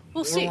multi-class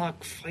We'll see.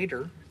 warlock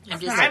fighter. I'm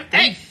just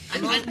Hey,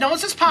 no one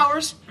says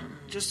powers.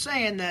 Just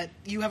saying that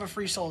you have a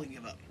free soul to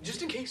give up.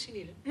 Just in case you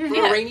need it. For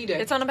Yeah, a rainy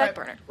day. it's on a back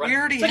burner. Right. We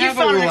already It's like you have a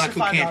found an warlock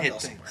extra who can't $5 hit bill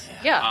things. somewhere.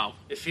 Yeah. Wow.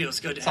 It feels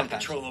good to Sometimes. have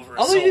control over a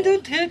Although soul. you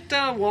did hit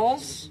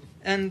walls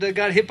and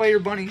got hit by your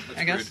bunny,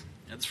 I guess.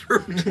 That's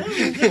rude.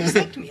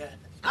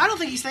 I don't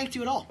think he's thanked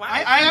you at all.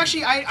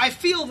 I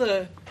feel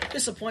the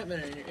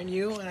disappointment in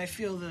you, and I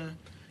feel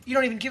you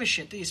don't even give a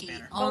shit, do you,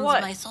 Spanner? owns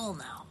what? my soul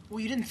now. Well,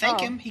 you didn't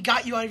thank Oh. him. He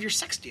got you out of your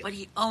sex deal. But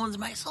he owns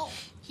my soul.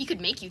 He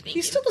could make you think.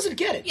 He still doesn't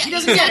get it. Yeah, he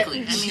doesn't exactly.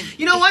 get it. I mean-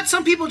 you know what?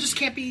 Some people just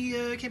can't be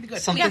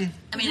good. Something. Yeah.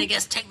 I mean, I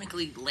guess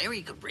technically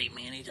Larry could rape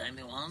me anytime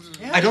he wants.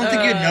 I don't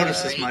think you'd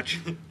notice as right. much.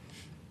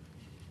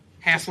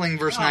 Halfling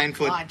versus Oh, 9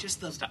 foot. God,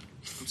 just the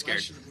I'm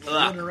scared.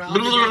 running around.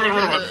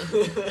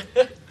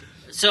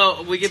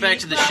 So we get back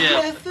to the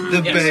ship, The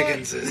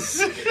Bagginses.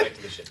 Get back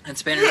to the ship. And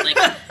Spanner's like,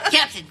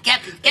 Captain,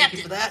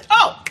 For that.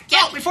 Oh,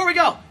 before we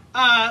go,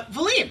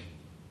 Valim.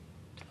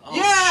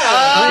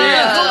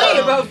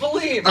 Yeah! About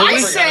Valim. I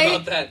forgot say-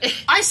 about that.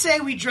 I say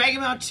we drag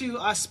him out to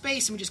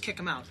space and we just kick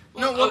him out.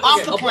 No,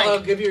 off the plank. I'll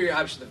give you your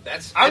option.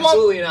 That's I want-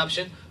 absolutely an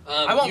option.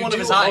 I want you one of do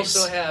his eyes.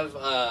 also have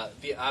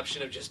the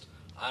option of just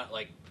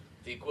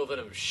the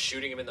equivalent of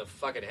shooting him in the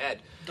fucking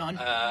head. Done.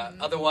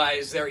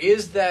 Otherwise, there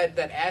is that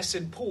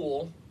acid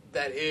pool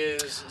that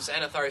is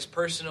Xanathar's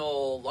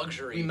personal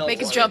luxury.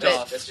 Make him jump it.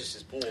 That's just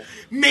his pool.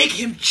 Make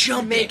him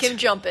jump Make it. him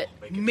jump it.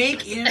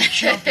 Make him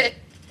jump it.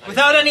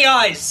 Without any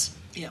eyes.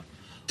 Yeah.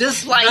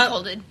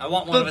 Blindfolded. I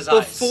want one of his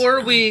eyes.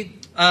 Before we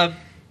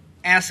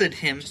acid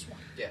him,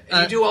 Yeah,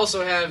 and you do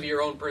also have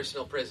your own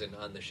personal prison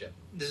on the ship.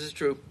 this is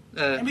true.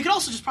 And we could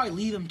also just probably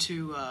leave him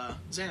to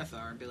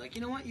Xanathar and be like,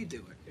 you know what, you do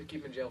it. You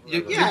keep him in jail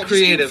You- forever. Yeah, You're just keep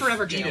creative. him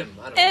forever Eat jail. him.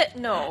 I don't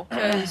know. No,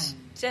 because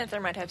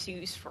Xanathar might have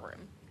use for him.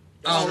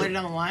 Oh, later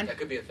down the line. That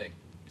could be a thing.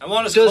 I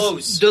want his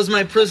clothes. Does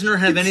my prisoner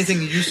have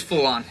anything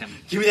useful on him?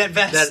 Give me that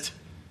vest. That-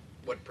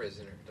 What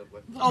prisoner?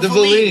 What? Oh, The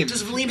Valim. Valim.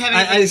 Does Valim have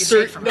I anything to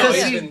search- take from No, Does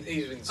us? he-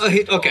 he's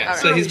been Oh, okay,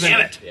 so he's been.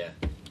 Damn it. Yeah.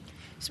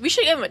 So we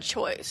should give him a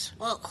choice.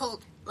 Well,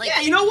 hold. Like,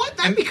 Yeah, you know what?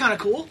 That'd be kind of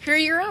cool. Here are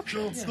your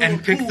options.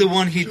 And pick the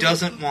one he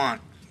doesn't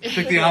want.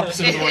 Pick the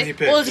opposite of the one he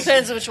picks. Well, it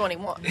depends on which one he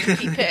wants.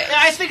 He picks. Yeah,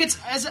 I think it's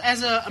as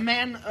a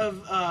man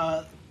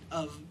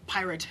of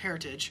pirate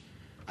heritage,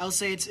 I will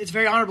say it's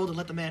very honorable to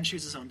let the man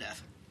choose his own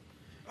death.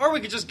 Or we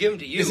could just give him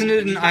to you. Isn't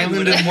it an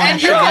island in one And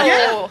shot?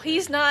 No,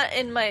 he's not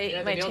in my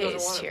Danielle doesn't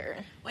taste want him. here.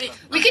 wait.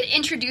 We could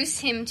introduce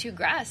him to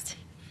Grast.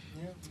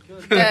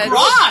 That's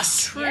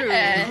Ross! true.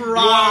 Yeah.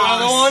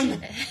 Ross!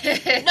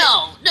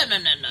 No.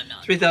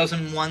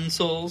 3001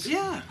 souls.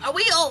 Yeah. Are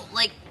we all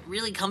like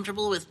really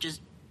comfortable with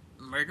just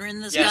murdering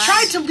this Yeah. guy? He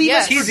tried to leave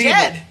Yes. us for He's evil.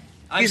 dead.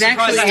 I'm He's surprised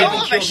I actually- haven't Stole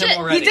killed our him shit.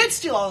 already. He did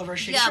steal all of our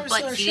shit. Yeah, He stole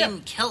but our he shit.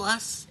 didn't kill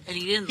us, and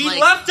he didn't. He like,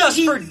 left us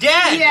for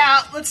dead.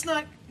 Yeah, let's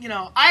not.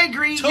 I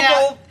agree. Took Yeah,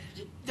 all-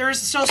 there's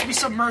supposed to be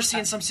some mercy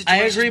in some I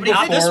situations. agree but he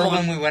did this before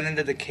one. when we went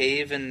into the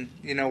cave and,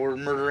 we're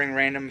murdering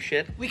random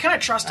shit. We kind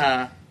of trust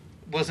him.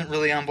 Wasn't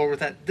really on board with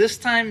that. This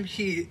time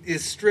he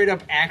is straight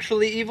up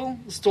actually evil,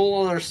 stole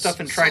all our stuff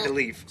and tried to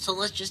leave. So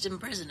let's just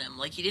imprison him.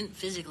 Like, he didn't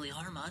physically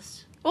harm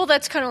us. Well,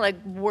 that's kind of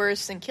like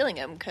worse than killing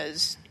him,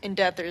 because in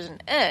death there's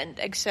an end,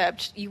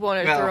 except you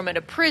want to Well, throw him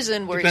into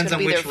prison where he's depends going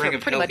to on be which there ring for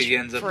of pretty hell much he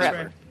ends up in.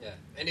 forever. Yeah,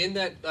 and in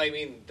that,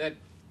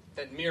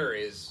 that mirror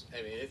is,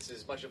 it's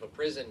as much of a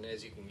prison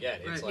as you can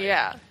get. It's like,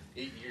 Yeah.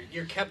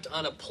 you're kept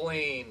on a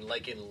plane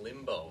like in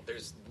limbo.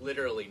 There's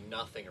literally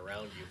nothing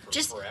around you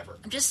for forever.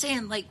 I'm just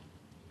saying, like,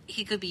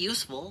 he could be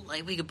useful.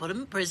 Like, we could put him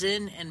in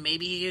prison, and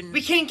maybe he can...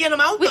 We can't get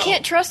him out, We though.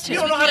 can't trust him.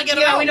 We don't know how to get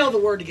him Yeah, out. we know the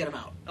word to get him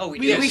out. Oh, we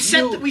We,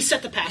 do. we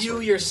set the password. You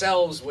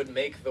yourselves would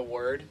make the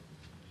word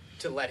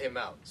to let him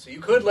out. So you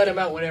could let him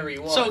out whenever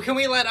you want. So can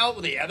we let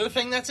out the other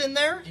thing that's in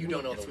there? You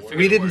don't know the word.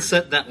 We didn't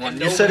set that one.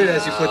 You said it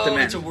as you put them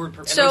It's a in. word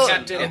per So-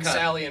 Captain and Okay.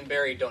 Sally and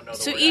Barry don't know the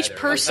So word each either.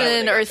 person That's how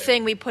they or got there.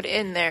 thing we put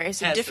in there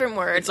is a Has different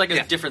word. It's like a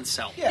Yeah. different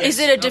cell. Yeah. Is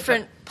it a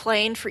different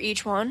plane for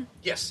each one?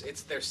 Yes,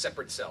 they're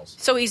separate cells.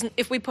 So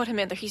if we put him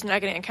in there, he's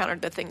not going to encounter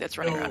the thing that's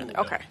running around in there.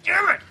 No. Okay.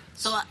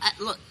 So,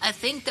 I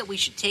think that we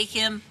should take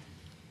him,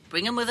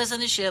 bring him with us on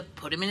the ship,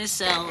 put him in his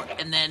cell,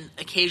 and then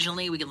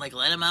occasionally we can, like,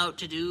 let him out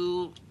to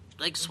do,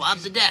 like, swab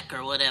the deck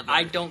or whatever.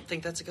 I don't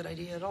think that's a good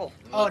idea at all.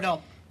 Oh,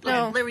 no.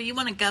 No. Larry, you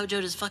want to gouge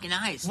out his fucking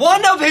eyes.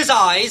 One of his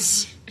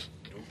eyes.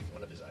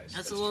 One of his eyes.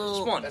 That's a true.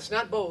 little... one. That's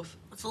not both.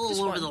 That's a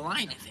little over the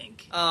line, I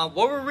think.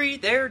 What were we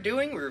there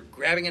doing? We were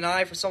grabbing an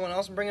eye for someone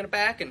else and bringing it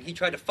back, and he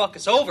tried to fuck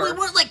us over. We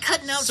weren't, like,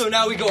 cutting out... So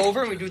now we go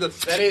over and we do the...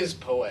 That is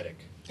poetic.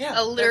 Yeah,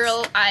 A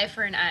literal eye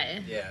for an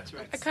eye. Yeah, that's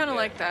right. I kind of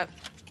like that.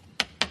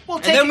 Well,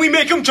 And then we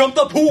make him jump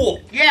the pool.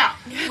 Yeah,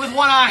 with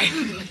one eye.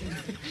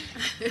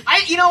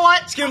 You know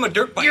what? Let's give him a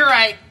dirt bike. You're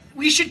right.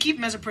 We should keep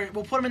him as a print.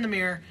 We'll put him in the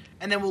mirror,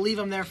 and then we'll leave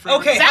him there for.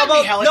 Okay, how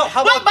about... No,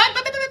 how about...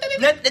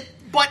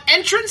 But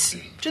entrance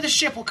to the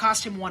ship will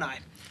cost him one eye.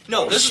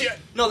 No, this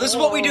is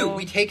what we do.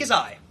 We take his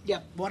eye.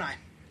 Yep, one eye.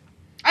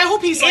 I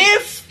hope he's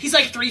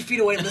like 3 feet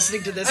away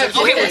listening to this. Like,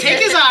 okay, we'll take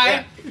his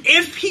eye.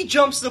 If he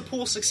jumps the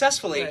pool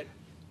successfully, Right.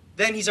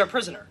 then he's our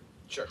prisoner.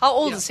 Sure. How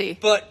old is he?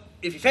 But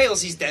if he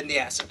fails, he's dead in the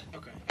acid.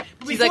 Okay. But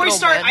He's before like we an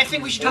start, old man. I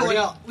think we should do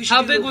it.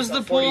 How big was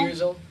the 40 pool?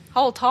 years old?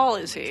 How tall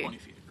is he? 20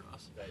 feet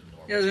across.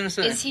 Yeah, I was gonna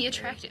say. Is he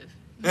attractive?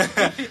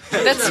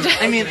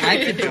 That's. I mean,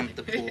 I could jump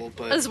the pool, I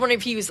but was wondering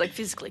if he was like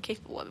physically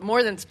capable of it,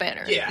 more than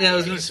Spanner. Yeah, I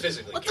was gonna he's say-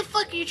 physically. What the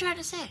fuck are you trying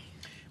to say?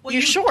 Well,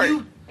 You're short.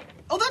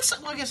 Oh, that's.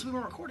 Well, I guess we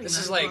weren't recording. This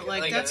that, is but,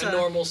 like that's a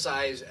normal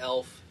size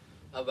elf.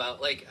 About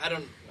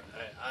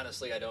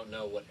honestly, I don't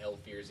know what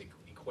elf years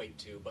equate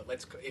to. But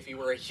if he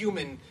were a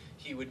human,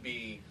 he would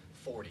be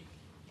 40.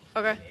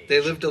 Okay. they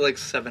lived to like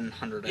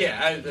 700. I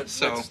think. Yeah,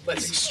 So-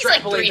 let's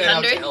extrapolate that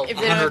out to 300 elf. If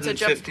they don't have to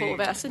jump 150. pool of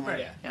acid.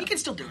 Yeah. He can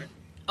still do it.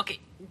 Okay,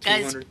 guys,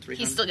 200, 300.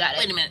 He's still got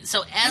wait a it. minute. So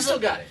You as still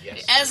a got it,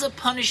 yes. as a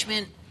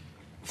punishment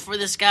for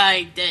this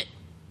guy that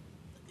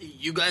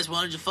you guys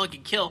wanted to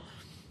fucking kill,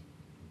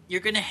 you're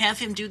gonna have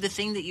him do the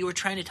thing that you were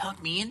trying to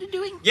talk me into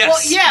doing? Yes.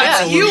 Well, yeah.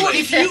 absolutely.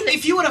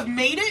 If you would have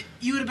made it,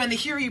 you would have been the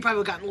hero. You probably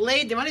would have gotten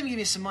laid. They might even give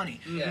you some money.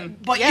 Yeah.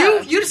 But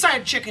Yeah. you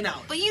decided to chicken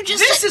out. But you just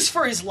this said- is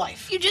for his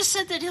life. You just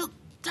said that he'll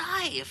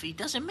die if he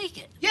doesn't make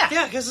it. Yeah.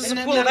 Yeah, because it's And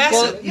a then- pool of then-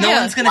 acid. No Yeah.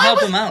 one's gonna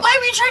help him out. Why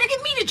were you trying to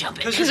get me to jump it?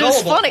 Because Because it was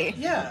gullible. funny.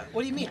 Yeah.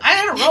 What do you mean? I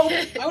had a rope.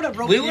 I would have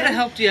roped We you would have in.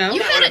 helped you out.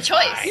 You had a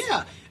choice.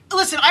 Yeah.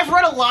 Listen, I've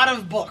read a lot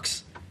of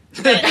books.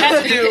 that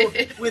has to do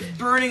with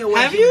burning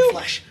away Have human you?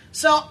 flesh.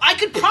 So I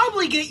could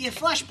probably get your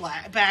flesh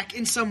back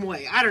in some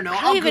way. I don't know.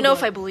 I don't even know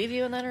if I believe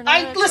you in that or not.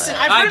 I've read,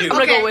 I do. I'm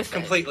gonna go with it.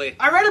 Completely.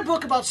 I read a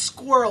book about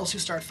squirrels who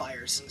start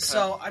fires,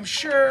 so I'm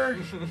sure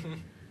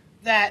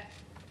that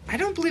I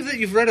don't believe that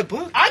you've read a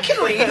book. I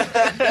can read.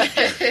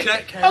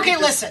 Can I Okay, read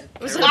this? listen.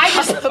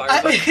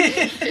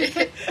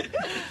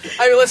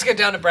 I mean, let's get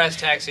down to brass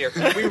tacks here.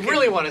 We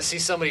really want to see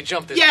somebody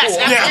jump this Yes,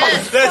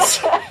 pool. That's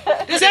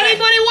Does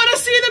anybody want to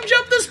see them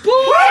jump this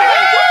pool?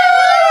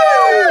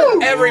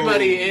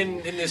 Everybody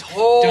in this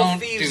whole Don't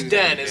thieves' do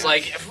den that, is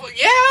like,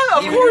 yeah,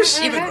 of course.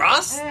 even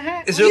Ross.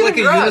 Is there like a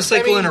Even Gross,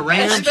 unicycle I mean, and a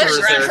ramp? Or is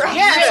there...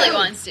 Really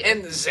wants to.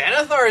 And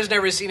Xanathar has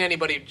never seen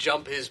anybody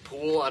jump his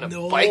pool on a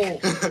No.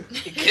 bike.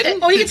 You kidding?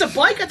 Oh, he gets a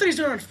bike? I thought he was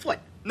doing it on foot.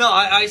 No,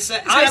 I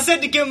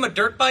said to give him a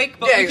dirt bike,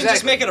 but Yeah, you can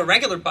just exactly. make it a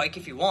regular bike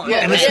if you want. Yeah,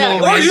 And a yeah.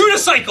 small Or a ramp.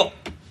 unicycle.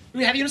 Do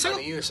we have a On unicycle?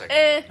 a unicycle.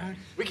 Eh.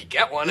 We could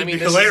get one. I mean,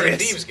 be this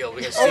hilarious. is a thieves guild.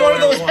 We can Or steal one of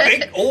whatever those we want.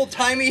 big old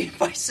timey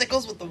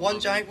bicycles with the one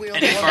giant wheel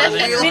and the one farthing.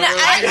 little wheel. I mean,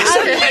 I'm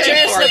Magic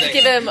generous enough to farthing.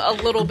 give him a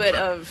little bit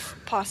of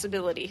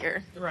possibility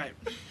here. Right.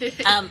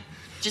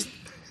 Just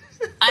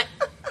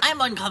I'm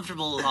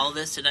uncomfortable with all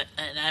this, and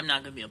I'm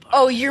not going to be a part.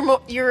 Oh,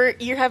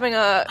 you're having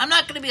a. I'm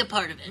not going to be a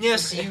part of it.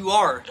 Yes, you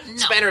are. No.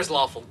 Spanner's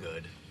lawful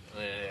good.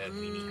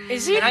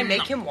 Is he? Can I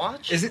make him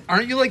watch?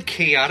 Aren't you like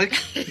chaotic?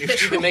 You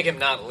can make him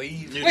not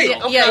leave. Wait,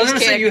 Yeah, okay, yeah, I was he's gonna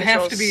say you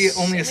chaotic have to be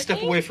controls. only a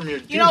step away from your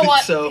dude, You know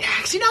what? so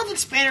See, now that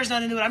Spanner's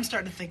not into it, I'm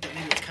starting to think that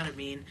maybe it's kind of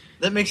mean.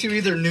 that makes you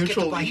either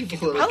neutral, bike,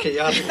 evil, get or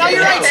chaotic. No,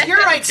 you're right. You're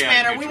right,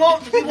 Spanner. We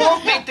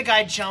won't make the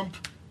guy jump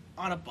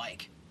on a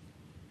bike.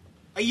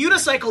 A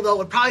unicycle, though,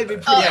 would probably be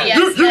pretty. Oh,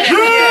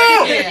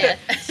 yes.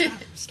 Yeah.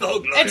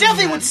 It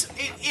definitely would.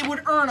 It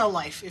would earn a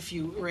life if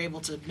you were able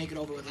to make it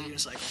over with a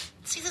unicycle.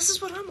 See, this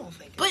is what I'm all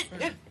thinking.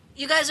 But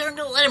you guys aren't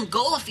going to let him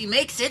go if he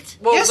makes it.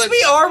 Well, Yes, let's-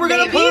 we are. We're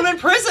going to maybe. put him in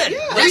prison.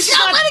 That's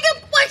not letting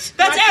him. What?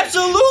 That's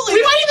absolutely.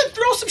 We might even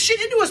throw some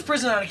shit into his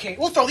prison on occasion.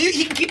 We'll throw.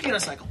 He can keep the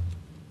unicycle.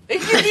 He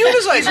can keep the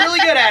unicycle. He's really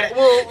good at it.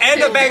 Well,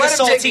 And a bag let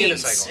of him take the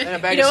saltines. unicycle. And a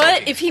bag You know of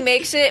what? saltines. If he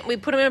makes it, we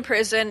put him in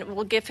prison.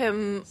 We'll give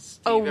him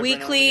a every now and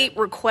weekly again.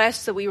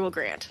 request that we will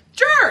grant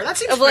Sure, that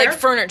seems of fair. like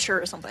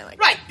furniture or something like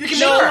that. Right. You can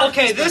No, make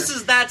okay,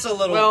 that's a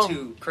little Well-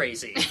 too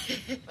crazy.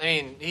 I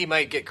mean, he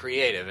might get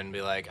creative and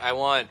be like, I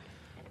want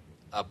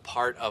a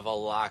part of a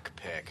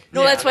lockpick.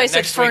 No, that's why I And said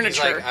next week he's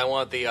furniture. like, I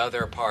want the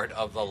other part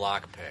of the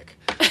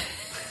lockpick.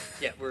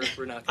 Yeah,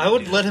 we're not. I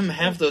would let him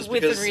have those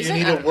Within because you reason?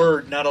 need a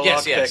word, not a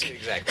Yes, lockpick. yes,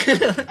 exactly.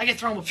 I can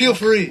throw him a Feel book.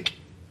 free.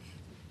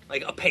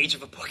 Like a page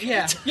of a book.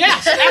 Yeah.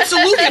 Yes,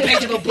 absolutely a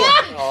page of a book.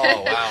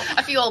 Oh, wow.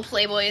 A few old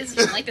Playboys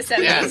from like the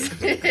 70s.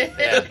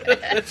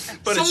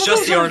 But Some it's of just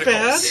those the aren't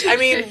articles. I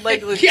mean,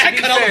 like, Yeah, to be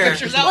cut all the fair,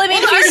 pictures Well, out. I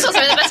mean, the articles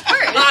are the best part.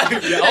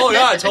 Oh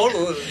yeah,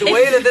 totally. the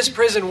way that this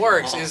prison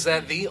works is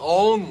that the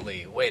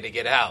only way to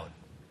get out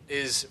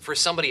is for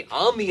somebody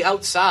on the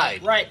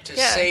outside Right. to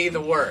Yeah. say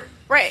the word.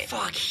 Right.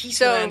 Fuck, he's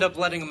So- gonna end up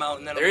letting him out,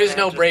 and then There is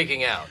no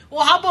breaking out.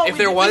 Well, how about If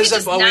there was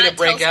just a way not to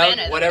break tell out,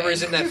 Spanner that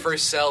whatever's way. in that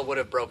first cell would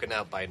have broken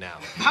out by now.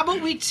 How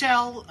about we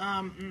tell?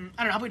 I don't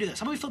know. How about we do this?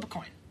 How about we flip a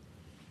coin?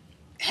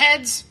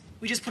 Heads,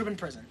 we just put him in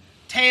prison.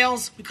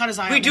 Tails, we cut his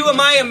eye. We off. do a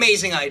my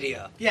amazing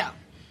idea Yeah.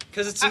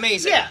 because it's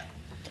amazing. Yeah.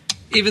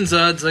 Evens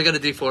odds. I got a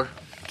D4.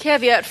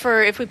 Caveat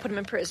for if we put him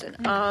in prison.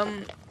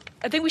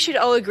 I think we should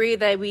all agree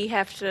that we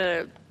have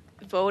to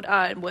vote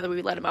on whether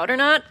we let him out or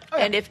not. yeah.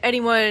 And if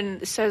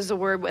anyone says the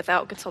word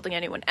without consulting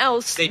anyone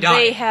else, They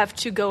die. have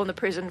to go in the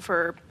prison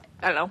for,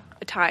 I don't know,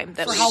 a time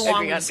that For we how long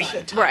agree we on.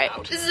 decide. Right.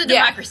 This is a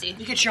Yeah. democracy.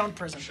 You get your own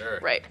prison. Sure.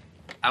 Right.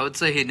 I would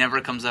say he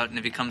never comes out, and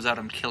if he comes out,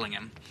 I'm killing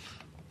him.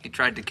 He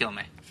tried to kill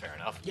me. Fair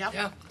enough. Yep.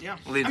 Yeah.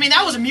 Leave I mean,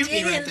 that was a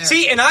mutiny right Didn't. there.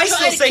 See, and I Try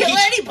still to say kill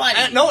he.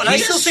 anybody. No, and I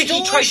He still just say he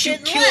stole tried shit to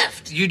and kill.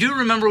 left. You do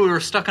remember we were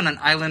stuck on an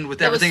island with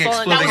That was everything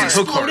falling exploding down. and That was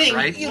hook horse, exploding.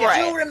 right? You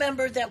Right. do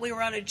remember that we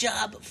were on a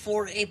job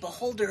for a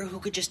beholder who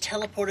could just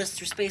teleport us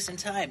through space and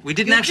time. We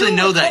didn't You actually do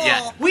know that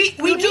recall- yet. We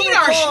you do need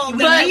our recall we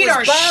that need was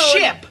our bound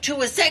ship.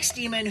 to a sex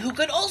demon who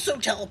could also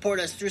teleport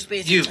us through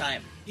space You. and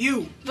time.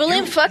 You.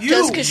 William fucked you.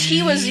 us because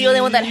he was the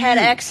only one that had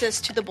access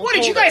to the What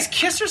did you beholder. guys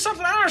kiss or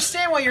something? I don't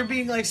understand why you're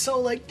being like so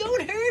like.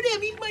 Don't hurt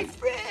him. He's my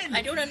friend.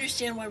 I don't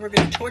understand why we're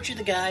going to torture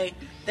the guy,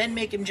 then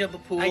make him jump a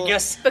pool. I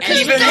guess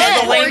Because even you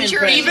did. the lame,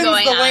 Torture is even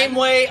going the on. lame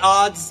way,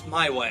 odds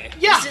my way.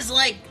 Yeah.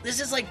 This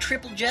is like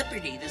triple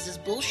jeopardy. This is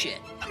bullshit.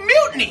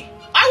 Mutiny.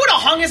 I would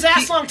have hung his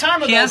ass a long time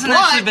ago. He hasn't but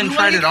actually been we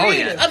tried wanna at get all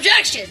creative. yet.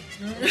 Objection!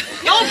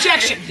 No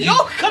objection.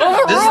 No. This is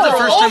the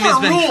first time he's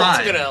been Overruled. I'm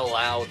tried. going to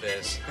allow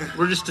this.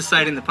 We're just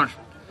deciding the punch.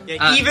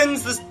 Yeah,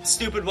 evens the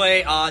stupid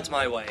way, odds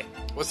my way.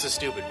 What's the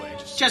stupid way?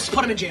 Just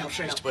put him in jail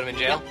straight up. Just put him in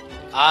jail?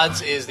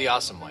 Odds is the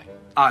awesome way.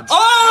 Odds.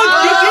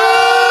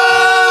 Oh,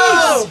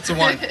 It's a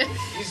 1.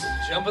 He's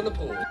jumping the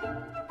pool.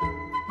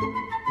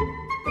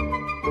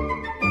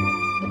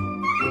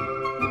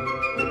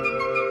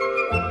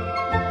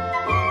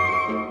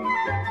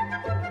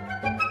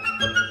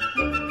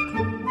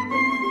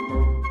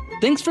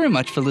 Thanks very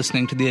much for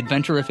listening to the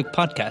Adventurific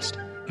Podcast.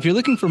 If you're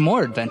looking for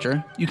more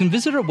adventure, you can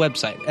visit our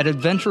website at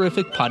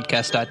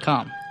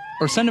adventurificpodcast.com.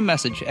 or send a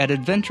message at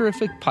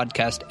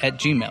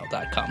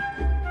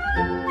adventurificpodcast@gmail.com.